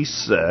gold that we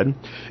said,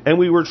 and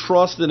we were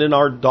trusted in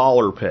our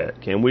dollar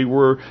peg, and we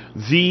were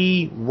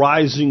the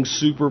rising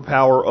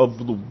superpower of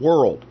the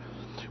world.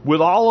 With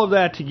all of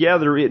that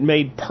together, it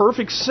made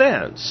perfect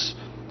sense.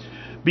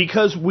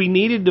 Because we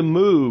needed to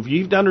move,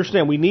 you have to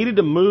understand, we needed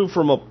to move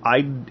from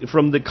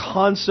the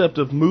concept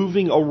of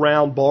moving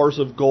around bars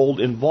of gold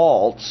in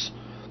vaults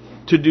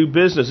to do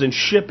business and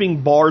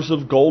shipping bars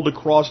of gold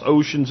across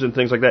oceans and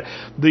things like that.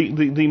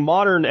 The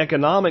modern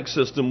economic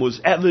system was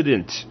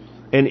evident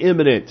and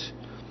imminent,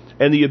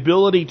 and the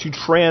ability to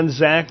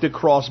transact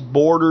across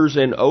borders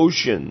and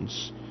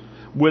oceans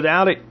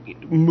without it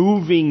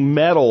moving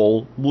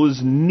metal was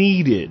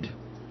needed.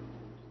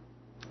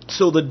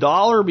 So the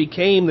dollar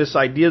became this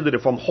idea that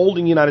if I'm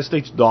holding United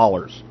States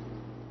dollars,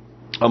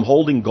 I'm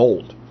holding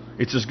gold.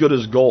 It's as good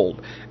as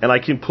gold. And I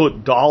can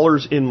put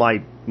dollars in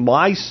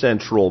my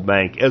central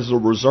bank as a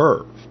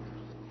reserve.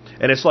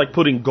 And it's like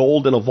putting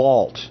gold in a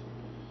vault.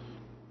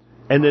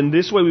 And then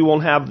this way we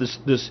won't have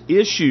this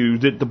issue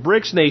that the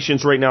BRICS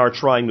nations right now are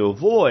trying to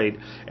avoid,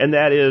 and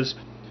that is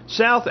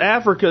South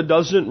Africa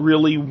doesn't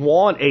really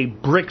want a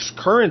BRICS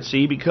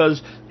currency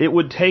because it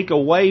would take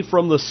away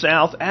from the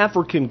South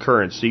African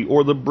currency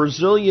or the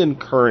Brazilian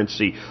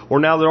currency, or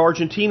now that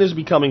Argentina is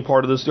becoming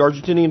part of this, the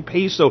Argentinian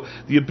peso.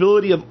 The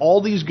ability of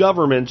all these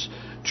governments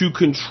to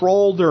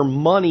control their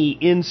money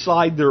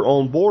inside their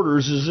own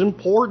borders is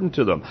important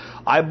to them.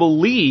 I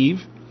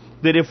believe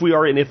that if we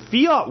are in a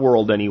fiat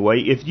world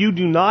anyway, if you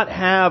do not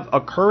have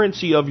a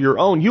currency of your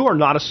own, you are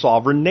not a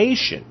sovereign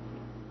nation.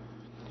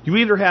 You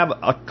either have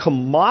a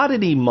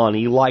commodity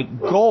money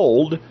like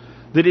gold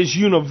that is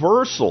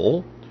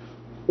universal,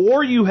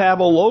 or you have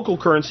a local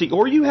currency,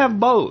 or you have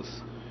both.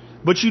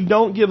 But you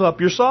don't give up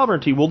your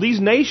sovereignty. Well, these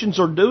nations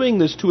are doing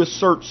this to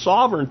assert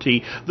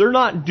sovereignty. They're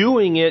not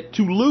doing it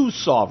to lose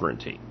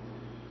sovereignty.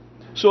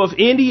 So if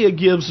India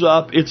gives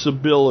up its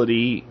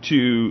ability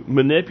to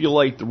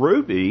manipulate the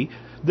rupee,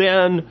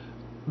 then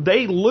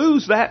they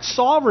lose that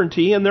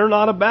sovereignty, and they're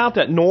not about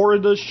that. Nor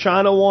does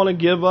China want to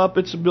give up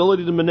its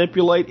ability to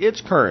manipulate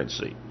its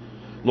currency.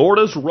 Nor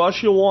does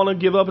Russia want to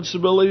give up its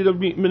ability to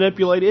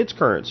manipulate its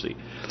currency.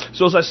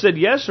 So as I said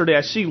yesterday,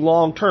 I see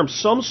long-term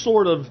some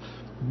sort of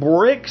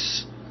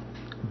BRICS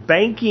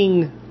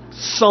banking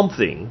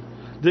something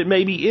that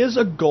maybe is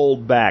a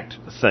gold-backed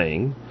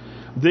thing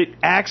that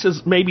acts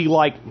as maybe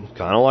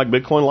kind of like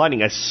Bitcoin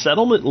Lightning, a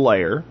settlement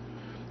layer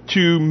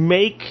to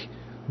make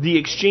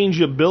the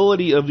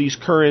exchangeability of these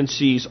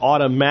currencies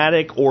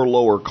automatic or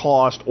lower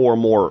cost or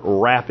more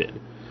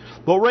rapid.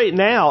 But right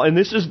now, and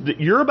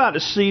you're about to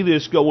see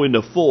this go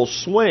into full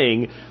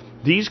swing,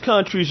 these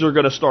countries are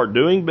going to start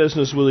doing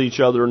business with each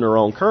other in their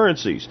own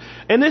currencies.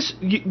 And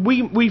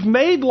we've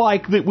made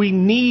like that we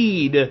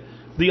need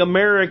the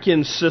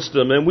American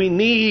system, and we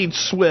need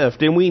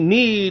SWIFT, and we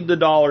need the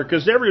dollar,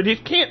 because you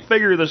can't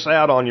figure this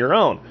out on your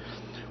own.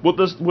 What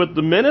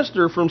the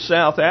minister from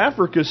South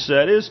Africa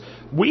said is,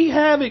 we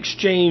have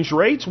exchange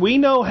rates. We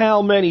know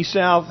how many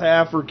South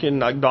African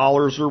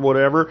dollars or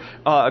whatever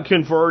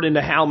convert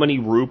into how many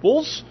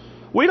rubles.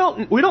 We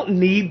don't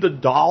need the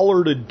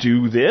dollar to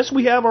do this.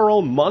 We have our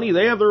own money.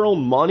 They have their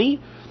own money.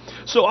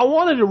 So I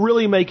wanted to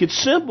really make it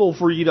simple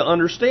for you to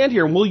understand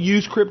here, and we'll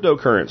use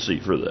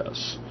cryptocurrency for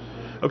this.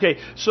 Okay,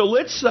 so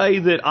let's say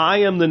that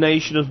I am the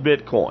nation of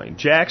Bitcoin.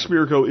 Jack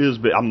Spirko is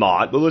I'm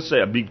not, but let's say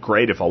it'd be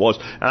great if I was.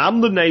 And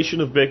I'm the nation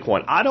of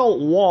Bitcoin. I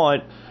don't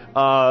want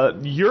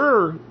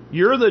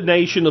you're the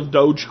nation of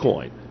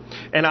Dogecoin.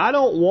 And I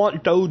don't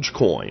want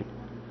Dogecoin.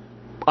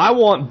 I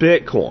want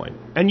Bitcoin.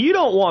 And you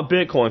don't want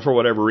Bitcoin for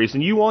whatever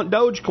reason. You want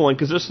Dogecoin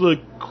because it's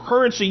the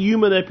currency you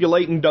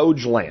manipulate in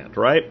Doge land,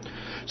 right?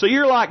 So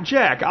you're like,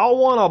 Jack, I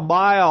want to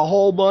buy a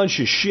whole bunch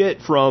of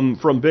shit from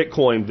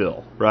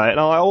Bitcoinville, right? And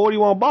I'm like, what do you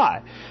want to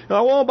buy? And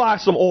I want to buy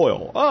some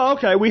oil. Oh,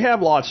 okay, we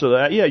have lots of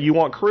that. Yeah, you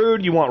want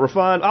crude? You want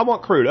refined? I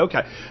want crude.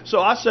 Okay. So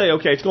I say,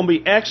 okay, it's going to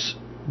be X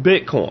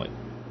Bitcoin.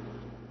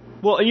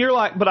 Well, and you're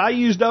like, but I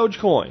use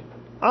Dogecoin.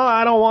 Oh,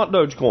 I don't want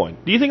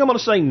Dogecoin. Do you think I'm going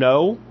to say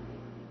no?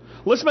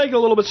 Let's make it a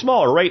little bit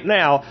smaller. Right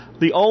now,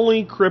 the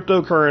only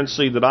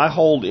cryptocurrency that I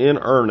hold in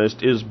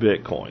earnest is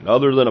Bitcoin,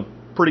 other than a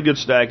pretty good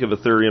stack of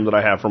Ethereum that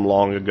I have from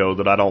long ago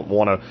that I don't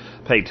want to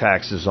pay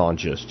taxes on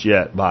just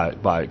yet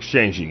by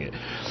exchanging it.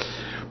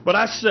 But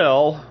I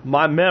sell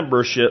my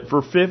membership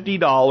for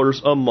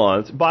 $50 a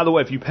month. By the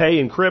way, if you pay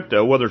in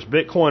crypto, whether it's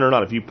Bitcoin or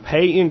not, if you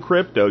pay in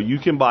crypto, you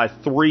can buy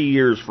 3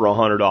 years for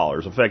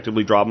 $100,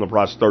 effectively dropping the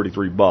price to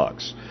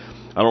 $33.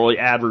 I don't really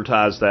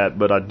advertise that,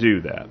 but I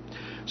do that.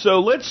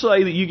 So let's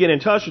say that you get in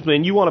touch with me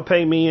and you want to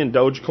pay me in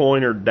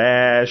Dogecoin or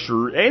Dash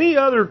or any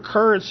other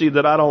currency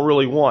that I don't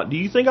really want. Do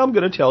you think I'm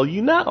going to tell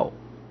you no?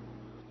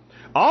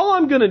 All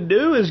I'm going to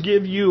do is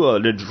give you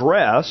an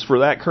address for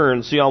that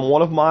currency on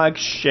one of my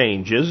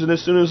exchanges, and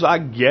as soon as I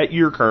get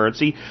your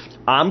currency,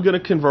 I'm going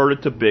to convert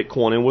it to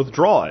Bitcoin and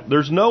withdraw it.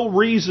 There's no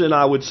reason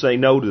I would say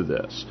no to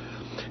this.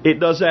 It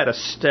does add a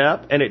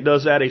step, and it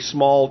does add a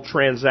small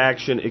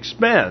transaction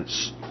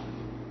expense,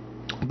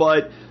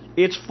 but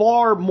it's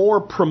far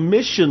more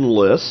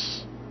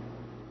permissionless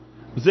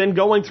than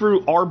going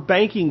through our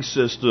banking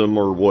system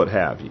or what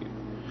have you.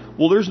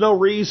 Well, there's no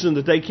reason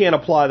that they can't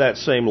apply that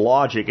same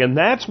logic, and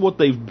that's what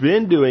they've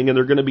been doing, and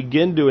they're going to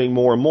begin doing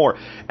more and more.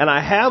 And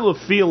I have a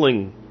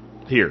feeling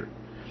here.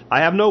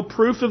 I have no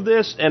proof of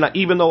this, and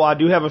even though I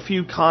do have a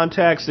few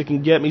contacts that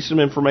can get me some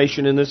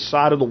information in this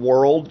side of the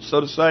world,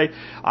 so to say,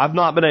 I've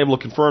not been able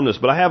to confirm this,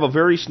 but I have a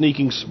very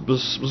sneaking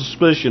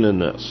suspicion in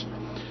this.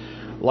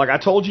 Like I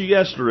told you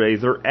yesterday,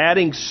 they're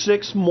adding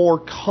 6 more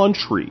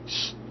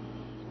countries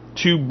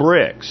to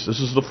BRICS. This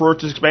is the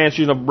first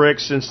expansion of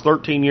BRICS since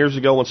 13 years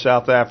ago when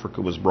South Africa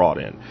was brought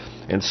in.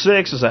 And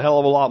 6 is a hell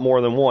of a lot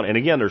more than 1. And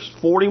again, there's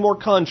 40 more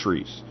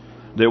countries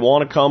that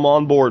want to come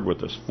on board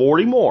with us.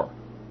 40 more.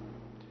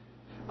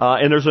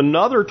 And there's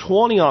another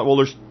 20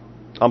 on,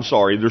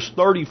 there's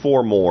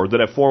 34 more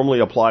that have formally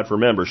applied for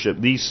membership.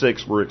 These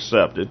 6 were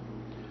accepted.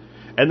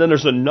 And then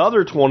there's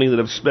another 20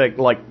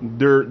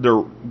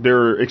 that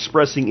they're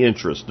expressing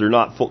interest.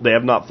 They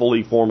have not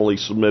fully formally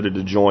submitted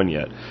to join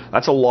yet.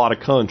 That's a lot of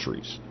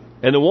countries.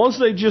 And the ones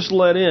they just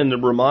let in, to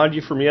remind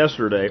you from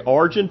yesterday,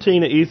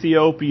 Argentina,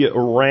 Ethiopia,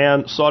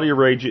 Iran, Saudi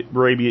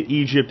Arabia,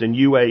 Egypt, and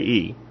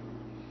UAE.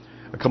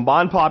 A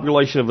combined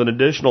population of an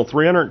additional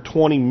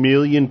 320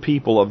 million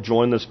people have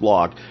joined this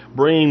bloc,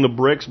 bringing the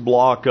BRICS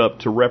bloc up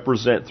to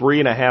represent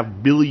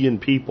 3.5 billion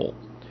people.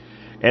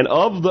 And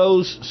of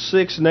those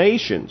 6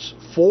 nations,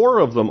 4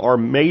 of them are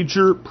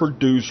major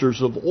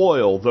producers of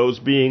oil, those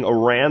being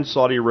Iran,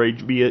 Saudi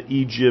Arabia,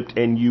 Egypt,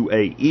 and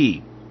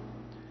UAE.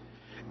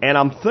 And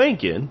I'm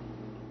thinking,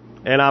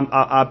 and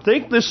I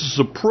think this is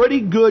a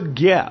pretty good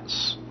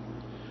guess,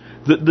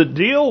 that the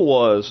deal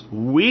was,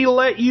 we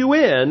let you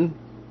in,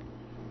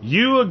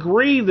 you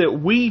agree that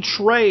we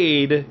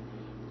trade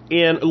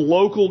in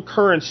local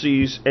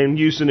currencies and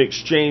use an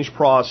exchange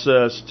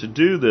process to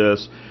do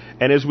this.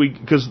 And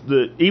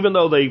even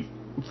though they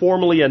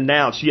formally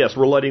announced, yes,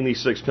 we're letting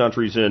these 6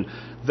 countries in,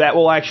 that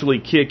will actually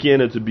kick in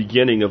at the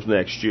beginning of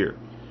next year.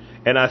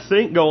 And I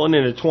think going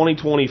into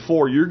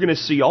 2024, you're going to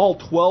see all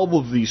 12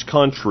 of these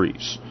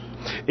countries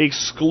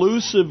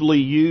exclusively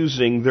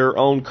using their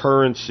own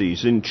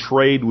currencies in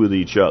trade with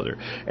each other.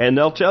 And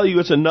they'll tell you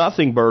it's a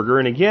nothing burger.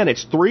 And again,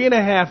 it's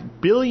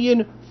 3.5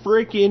 billion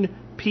freaking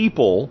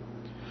people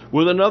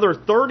with another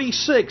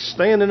 36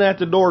 standing at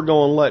the door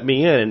going, let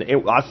me in.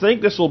 And I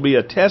think this will be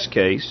a test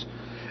case,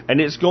 and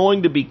it's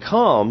going to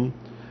become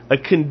a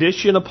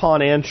condition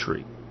upon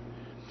entry.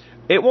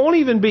 It won't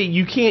even be,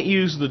 you can't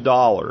use the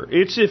dollar.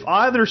 It's if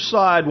either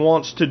side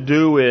wants to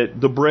do it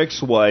the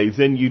BRICS way,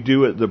 then you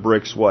do it the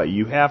BRICS way.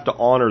 You have to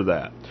honor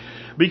that.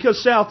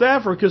 Because South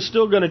Africa is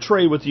still going to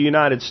trade with the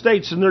United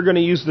States, and they're going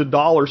to use the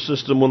dollar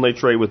system when they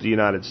trade with the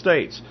United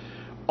States.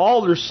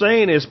 All they're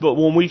saying is, but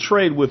when we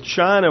trade with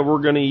China,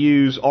 we're going to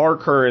use our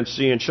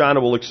currency, and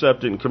China will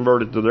accept it and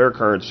convert it to their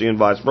currency, and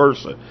vice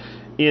versa.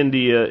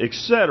 India,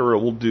 etc.,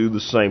 will do the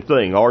same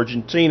thing.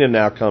 Argentina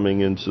now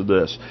coming into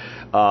this.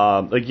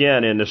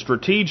 Again, in the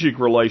strategic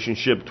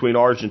relationship between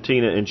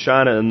Argentina and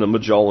China and the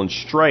Magellan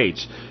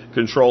Straits,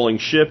 controlling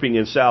shipping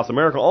in South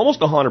America, almost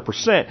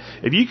 100%.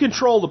 If you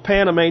control the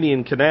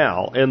Panamanian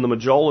Canal and the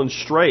Magellan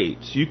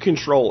Straits, you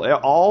control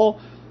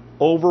all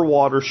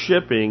overwater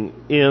shipping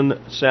in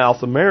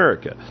South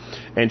America.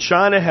 And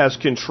China has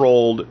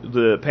controlled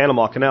the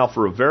Panama Canal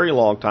for a very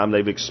long time.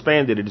 They've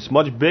expanded it. It's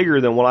much bigger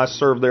than when I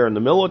served there in the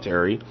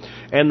military,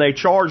 and they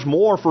charge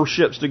more for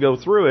ships to go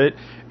through it.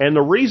 And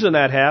the reason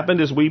that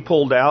happened is we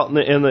pulled out,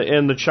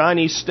 and the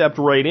Chinese stepped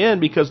right in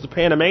because the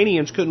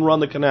Panamanians couldn't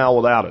run the canal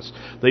without us.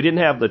 They didn't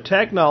have the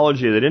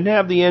technology, they didn't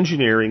have the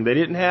engineering, they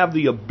didn't have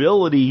the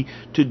ability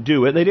to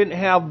do it, they didn't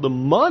have the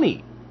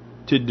money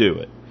to do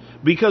it.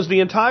 Because the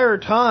entire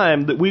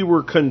time that we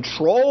were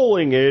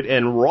controlling it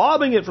and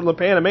robbing it from the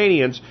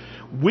Panamanians,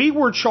 we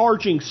were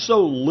charging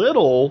so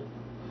little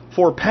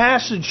for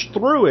passage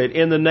through it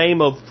in the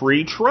name of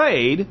free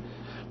trade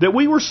that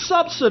we were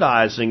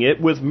subsidizing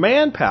it with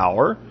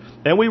manpower,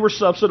 and we were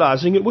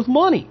subsidizing it with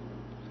money.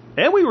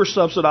 And we were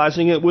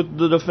subsidizing it with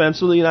the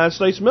defense of the United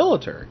States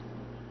military.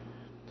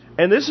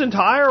 And this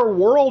entire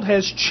world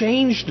has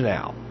changed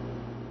now.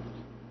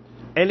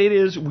 And it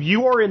is,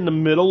 you are in the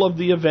middle of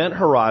the event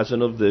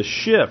horizon of this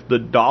shift. The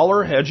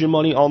dollar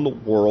hegemony on the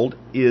world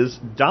is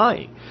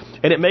dying.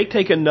 And it may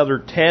take another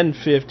 10,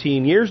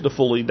 15 years to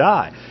fully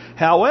die.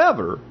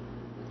 However,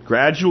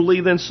 gradually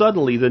then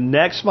suddenly, the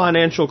next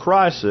financial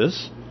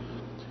crisis,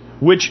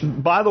 which,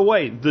 by the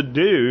way, the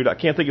dude, I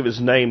can't think of his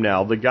name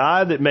now, the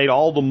guy that made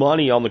all the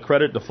money on the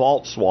credit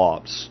default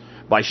swaps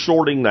by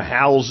shorting the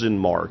housing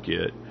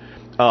market,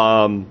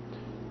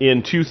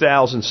 in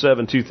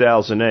 2007,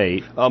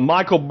 2008,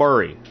 Michael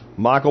Burry,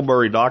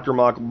 Dr.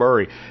 Michael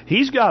Burry,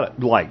 he's got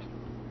like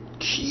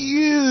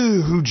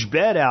huge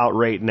bet out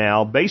right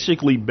now,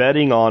 basically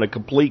betting on a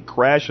complete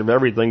crash of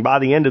everything by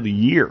the end of the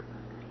year.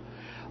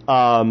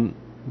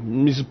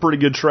 He's a pretty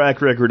good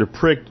track record of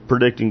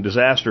predicting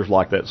disasters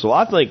like that. So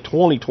I think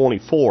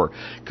 2024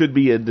 could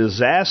be a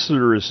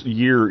disastrous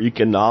year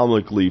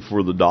economically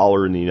for the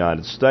dollar in the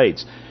United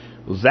States.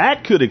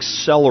 That could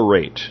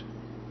accelerate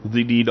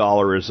the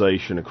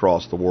de-dollarization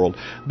across the world,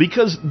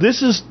 because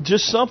this is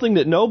just something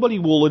that nobody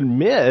will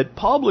admit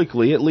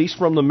publicly, at least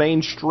from the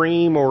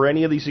mainstream or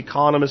any of these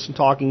economists and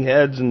talking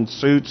heads and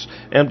suits,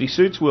 empty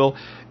suits will,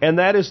 and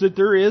that is that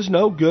there is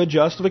no good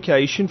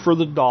justification for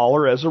the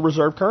dollar as a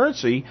reserve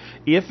currency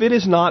if it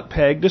is not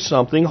pegged to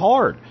something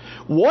hard.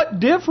 What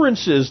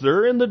difference is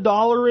there in the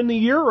dollar and the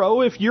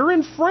euro if you're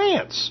in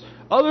France?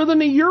 Other than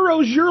the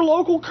euro is your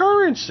local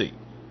currency.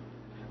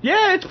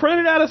 Yeah, it's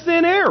printed out of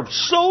thin air.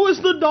 So is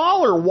the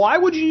dollar. Why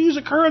would you use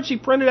a currency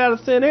printed out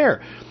of thin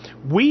air?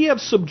 We have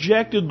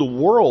subjected the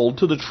world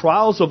to the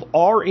trials of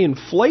our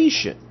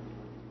inflation.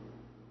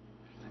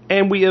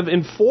 And we have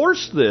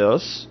enforced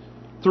this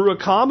through a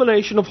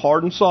combination of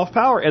hard and soft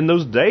power. And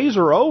those days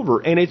are over,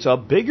 and it's a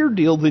bigger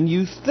deal than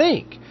you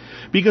think,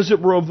 because it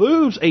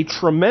removes a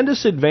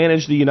tremendous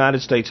advantage the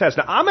United States has.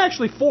 Now, I'm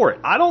actually for it.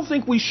 I don't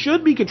think we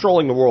should be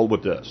controlling the world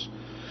with this.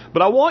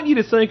 But I want you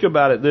to think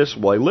about it this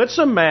way. Let's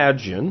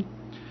imagine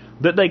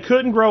that they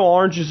couldn't grow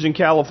oranges in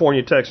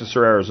California, Texas,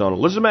 or Arizona.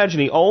 Let's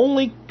imagine the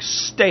only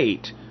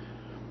state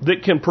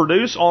that can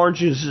produce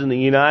oranges in the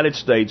United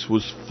States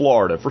was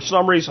Florida. For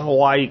some reason,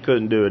 Hawaii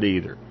couldn't do it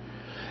either.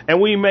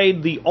 And we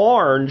made the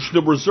orange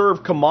the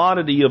reserve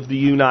commodity of the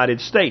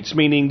United States,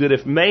 meaning that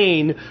if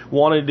Maine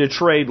wanted to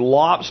trade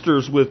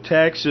lobsters with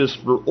Texas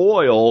for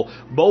oil,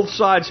 both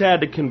sides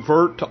had to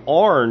convert to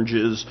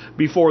oranges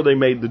before they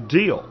made the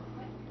deal,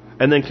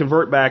 and then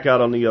convert back out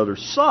on the other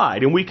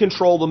side. And we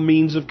control the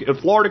means of,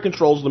 Florida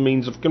controls the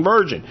means of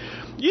conversion.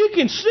 You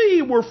can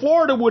see where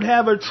Florida would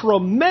have a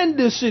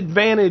tremendous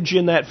advantage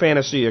in that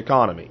fantasy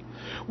economy.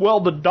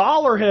 Well, the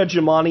dollar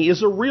hegemony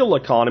is a real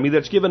economy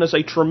that's given us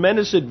a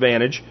tremendous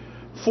advantage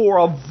for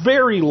a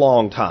very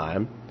long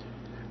time.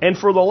 And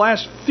for the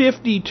last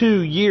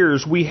 52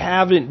 years, we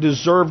haven't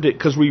deserved it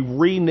because we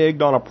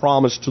reneged on a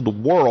promise to the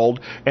world.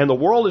 And the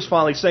world is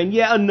finally saying,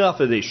 yeah, enough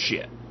of this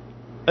shit.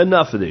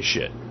 Enough of this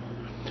shit.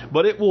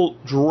 But it will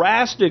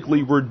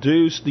drastically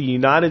reduce the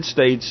United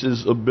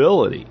States'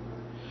 ability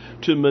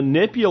to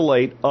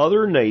manipulate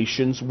other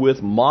nations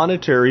with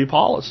monetary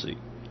policy.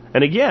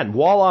 And again,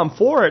 while I'm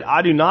for it,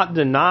 I do not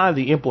deny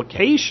the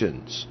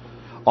implications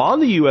on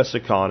the U.S.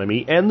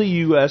 economy and the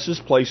U.S.'s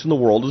place in the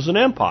world as an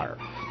empire.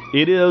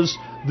 It is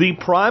the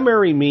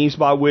primary means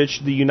by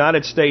which the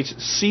United States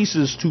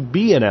ceases to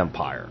be an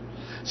empire,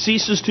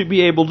 ceases to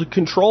be able to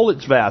control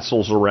its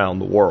vassals around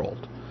the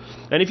world.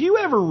 And if you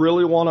ever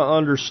really want to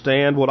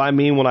understand what I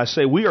mean when I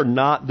say we are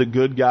not the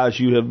good guys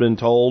you have been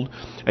told,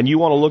 and you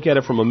want to look at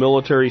it from a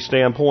military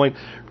standpoint,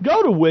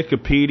 go to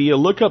Wikipedia,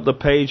 look up the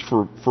page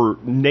for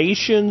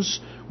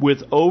nations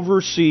with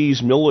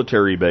overseas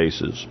military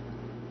bases,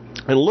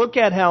 and look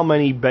at how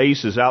many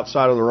bases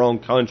outside of their own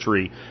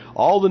country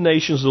all the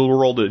nations of the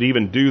world that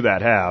even do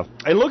that have.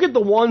 And look at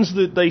the ones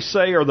that they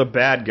say are the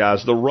bad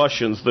guys, the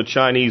Russians, the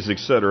Chinese,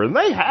 etc. And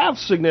they have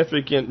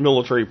significant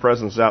military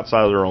presence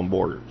outside of their own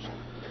borders.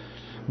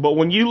 But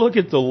when you look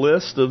at the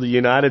list of the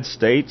United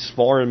States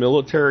foreign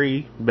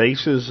military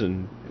bases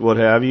and what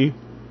have you,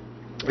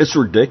 it's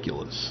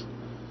ridiculous.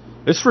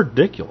 It's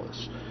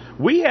ridiculous.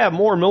 We have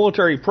more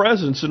military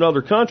presence in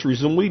other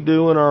countries than we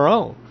do in our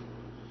own.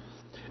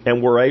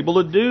 And we're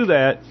able to do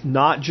that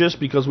not just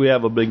because we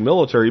have a big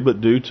military, but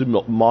due to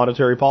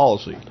monetary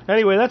policy.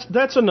 Anyway,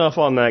 that's enough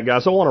on that,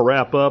 guys. I want to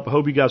wrap up. I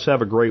hope you guys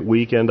have a great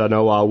weekend. I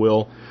know I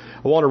will.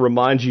 I want to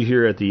remind you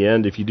here at the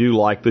end, if you do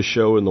like the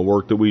show and the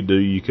work that we do,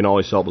 you can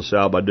always help us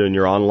out by doing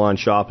your online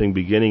shopping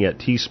beginning at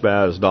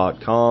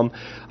tspaz.com.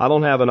 I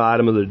don't have an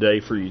item of the day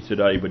for you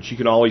today, but you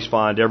can always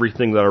find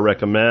everything that I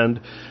recommend.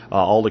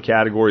 All the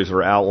categories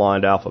are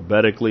outlined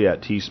alphabetically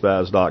at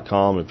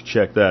tspaz.com. If you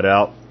check that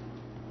out,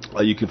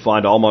 you can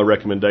find all my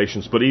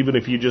recommendations. But even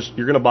if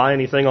you're going to buy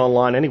anything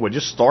online anyway,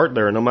 just start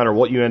there. No matter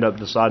what you end up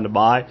deciding to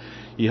buy,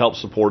 you help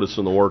support us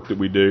in the work that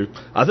we do.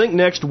 I think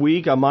next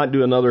week I might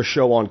do another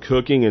show on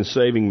cooking and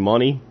saving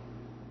money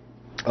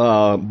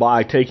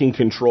by taking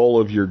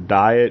control of your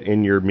diet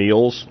and your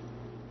meals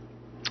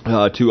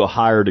to a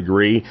higher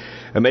degree.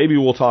 And maybe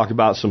we'll talk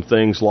about some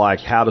things like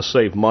how to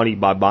save money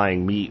by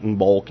buying meat in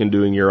bulk and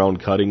doing your own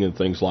cutting and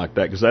things like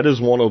that, because that is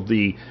one of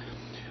the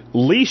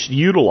least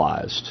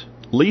utilized,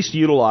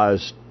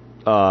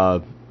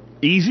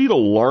 easy to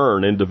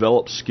learn and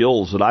develop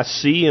skills that I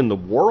see in the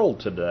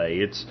world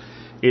today.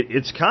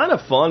 It's kind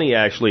of funny,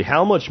 actually,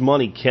 how much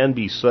money can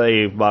be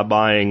saved by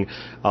buying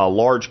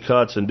large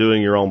cuts and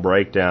doing your own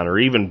breakdown, or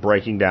even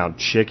breaking down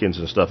chickens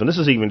and stuff. And this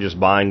is even just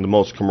buying the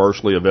most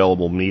commercially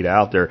available meat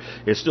out there.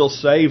 It still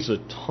saves a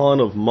ton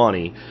of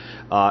money.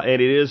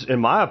 And it is, in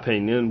my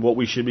opinion, what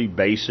we should be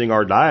basing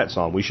our diets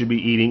on. We should be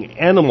eating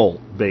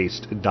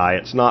animal-based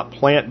diets, not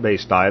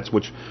plant-based diets,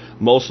 which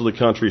most of the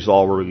country's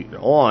already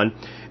on.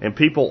 And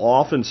people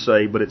often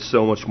say, but it's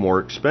so much more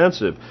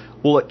expensive.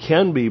 Well, it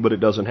can be, but it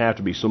doesn't have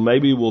to be. So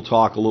maybe we'll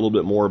talk a little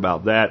bit more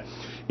about that.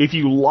 If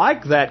you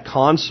like that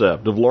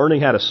concept of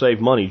learning how to save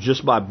money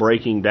just by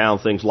breaking down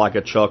things like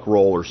a chuck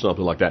roll or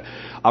something like that,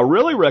 I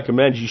really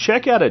recommend you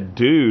check out a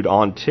dude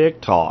on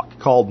TikTok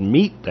called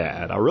Meat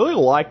Dad. I really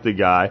like the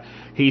guy.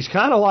 He's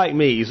kind of like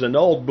me. He's an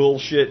old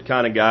bullshit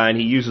kind of guy, and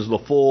he uses the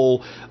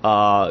full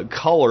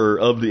color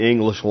of the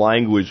English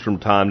language from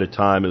time to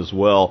time as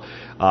well.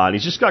 And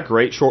he's just got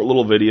great short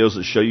little videos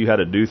that show you how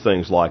to do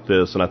things like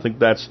this, and I think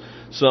that's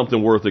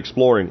something worth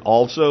exploring.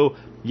 Also,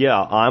 yeah,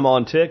 I'm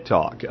on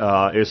TikTok.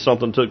 It's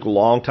something that took a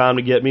long time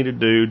to get me to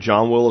do.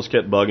 John Willis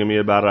kept bugging me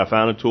about it. I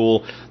found a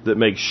tool that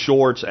makes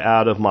shorts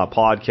out of my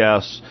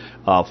podcasts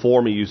for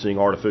me using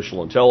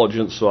artificial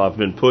intelligence. So I've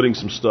been putting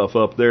some stuff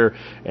up there.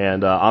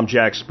 And I'm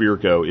Jack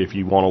Spirko if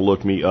you want to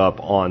look me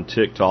up on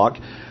TikTok.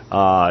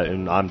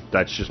 And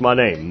that's just my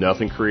name.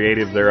 Nothing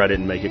creative there. I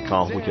didn't make it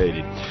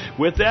complicated.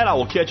 With that, I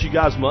will catch you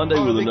guys Monday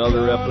with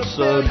another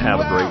episode. Have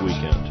a great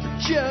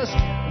weekend. Just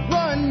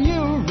run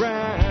you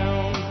round.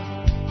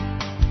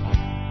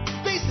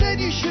 They said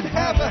you should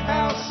have a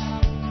house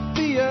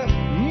the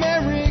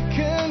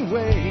American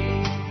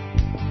way.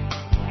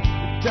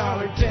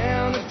 $1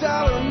 down,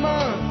 $1 a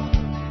month,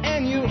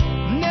 and you'll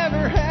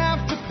never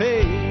have to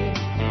pay.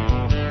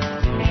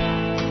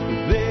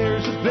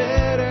 There's a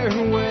better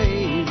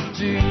way to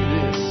do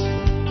this.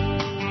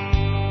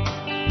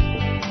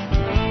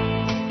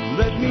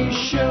 Let me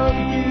show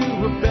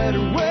you a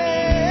better way.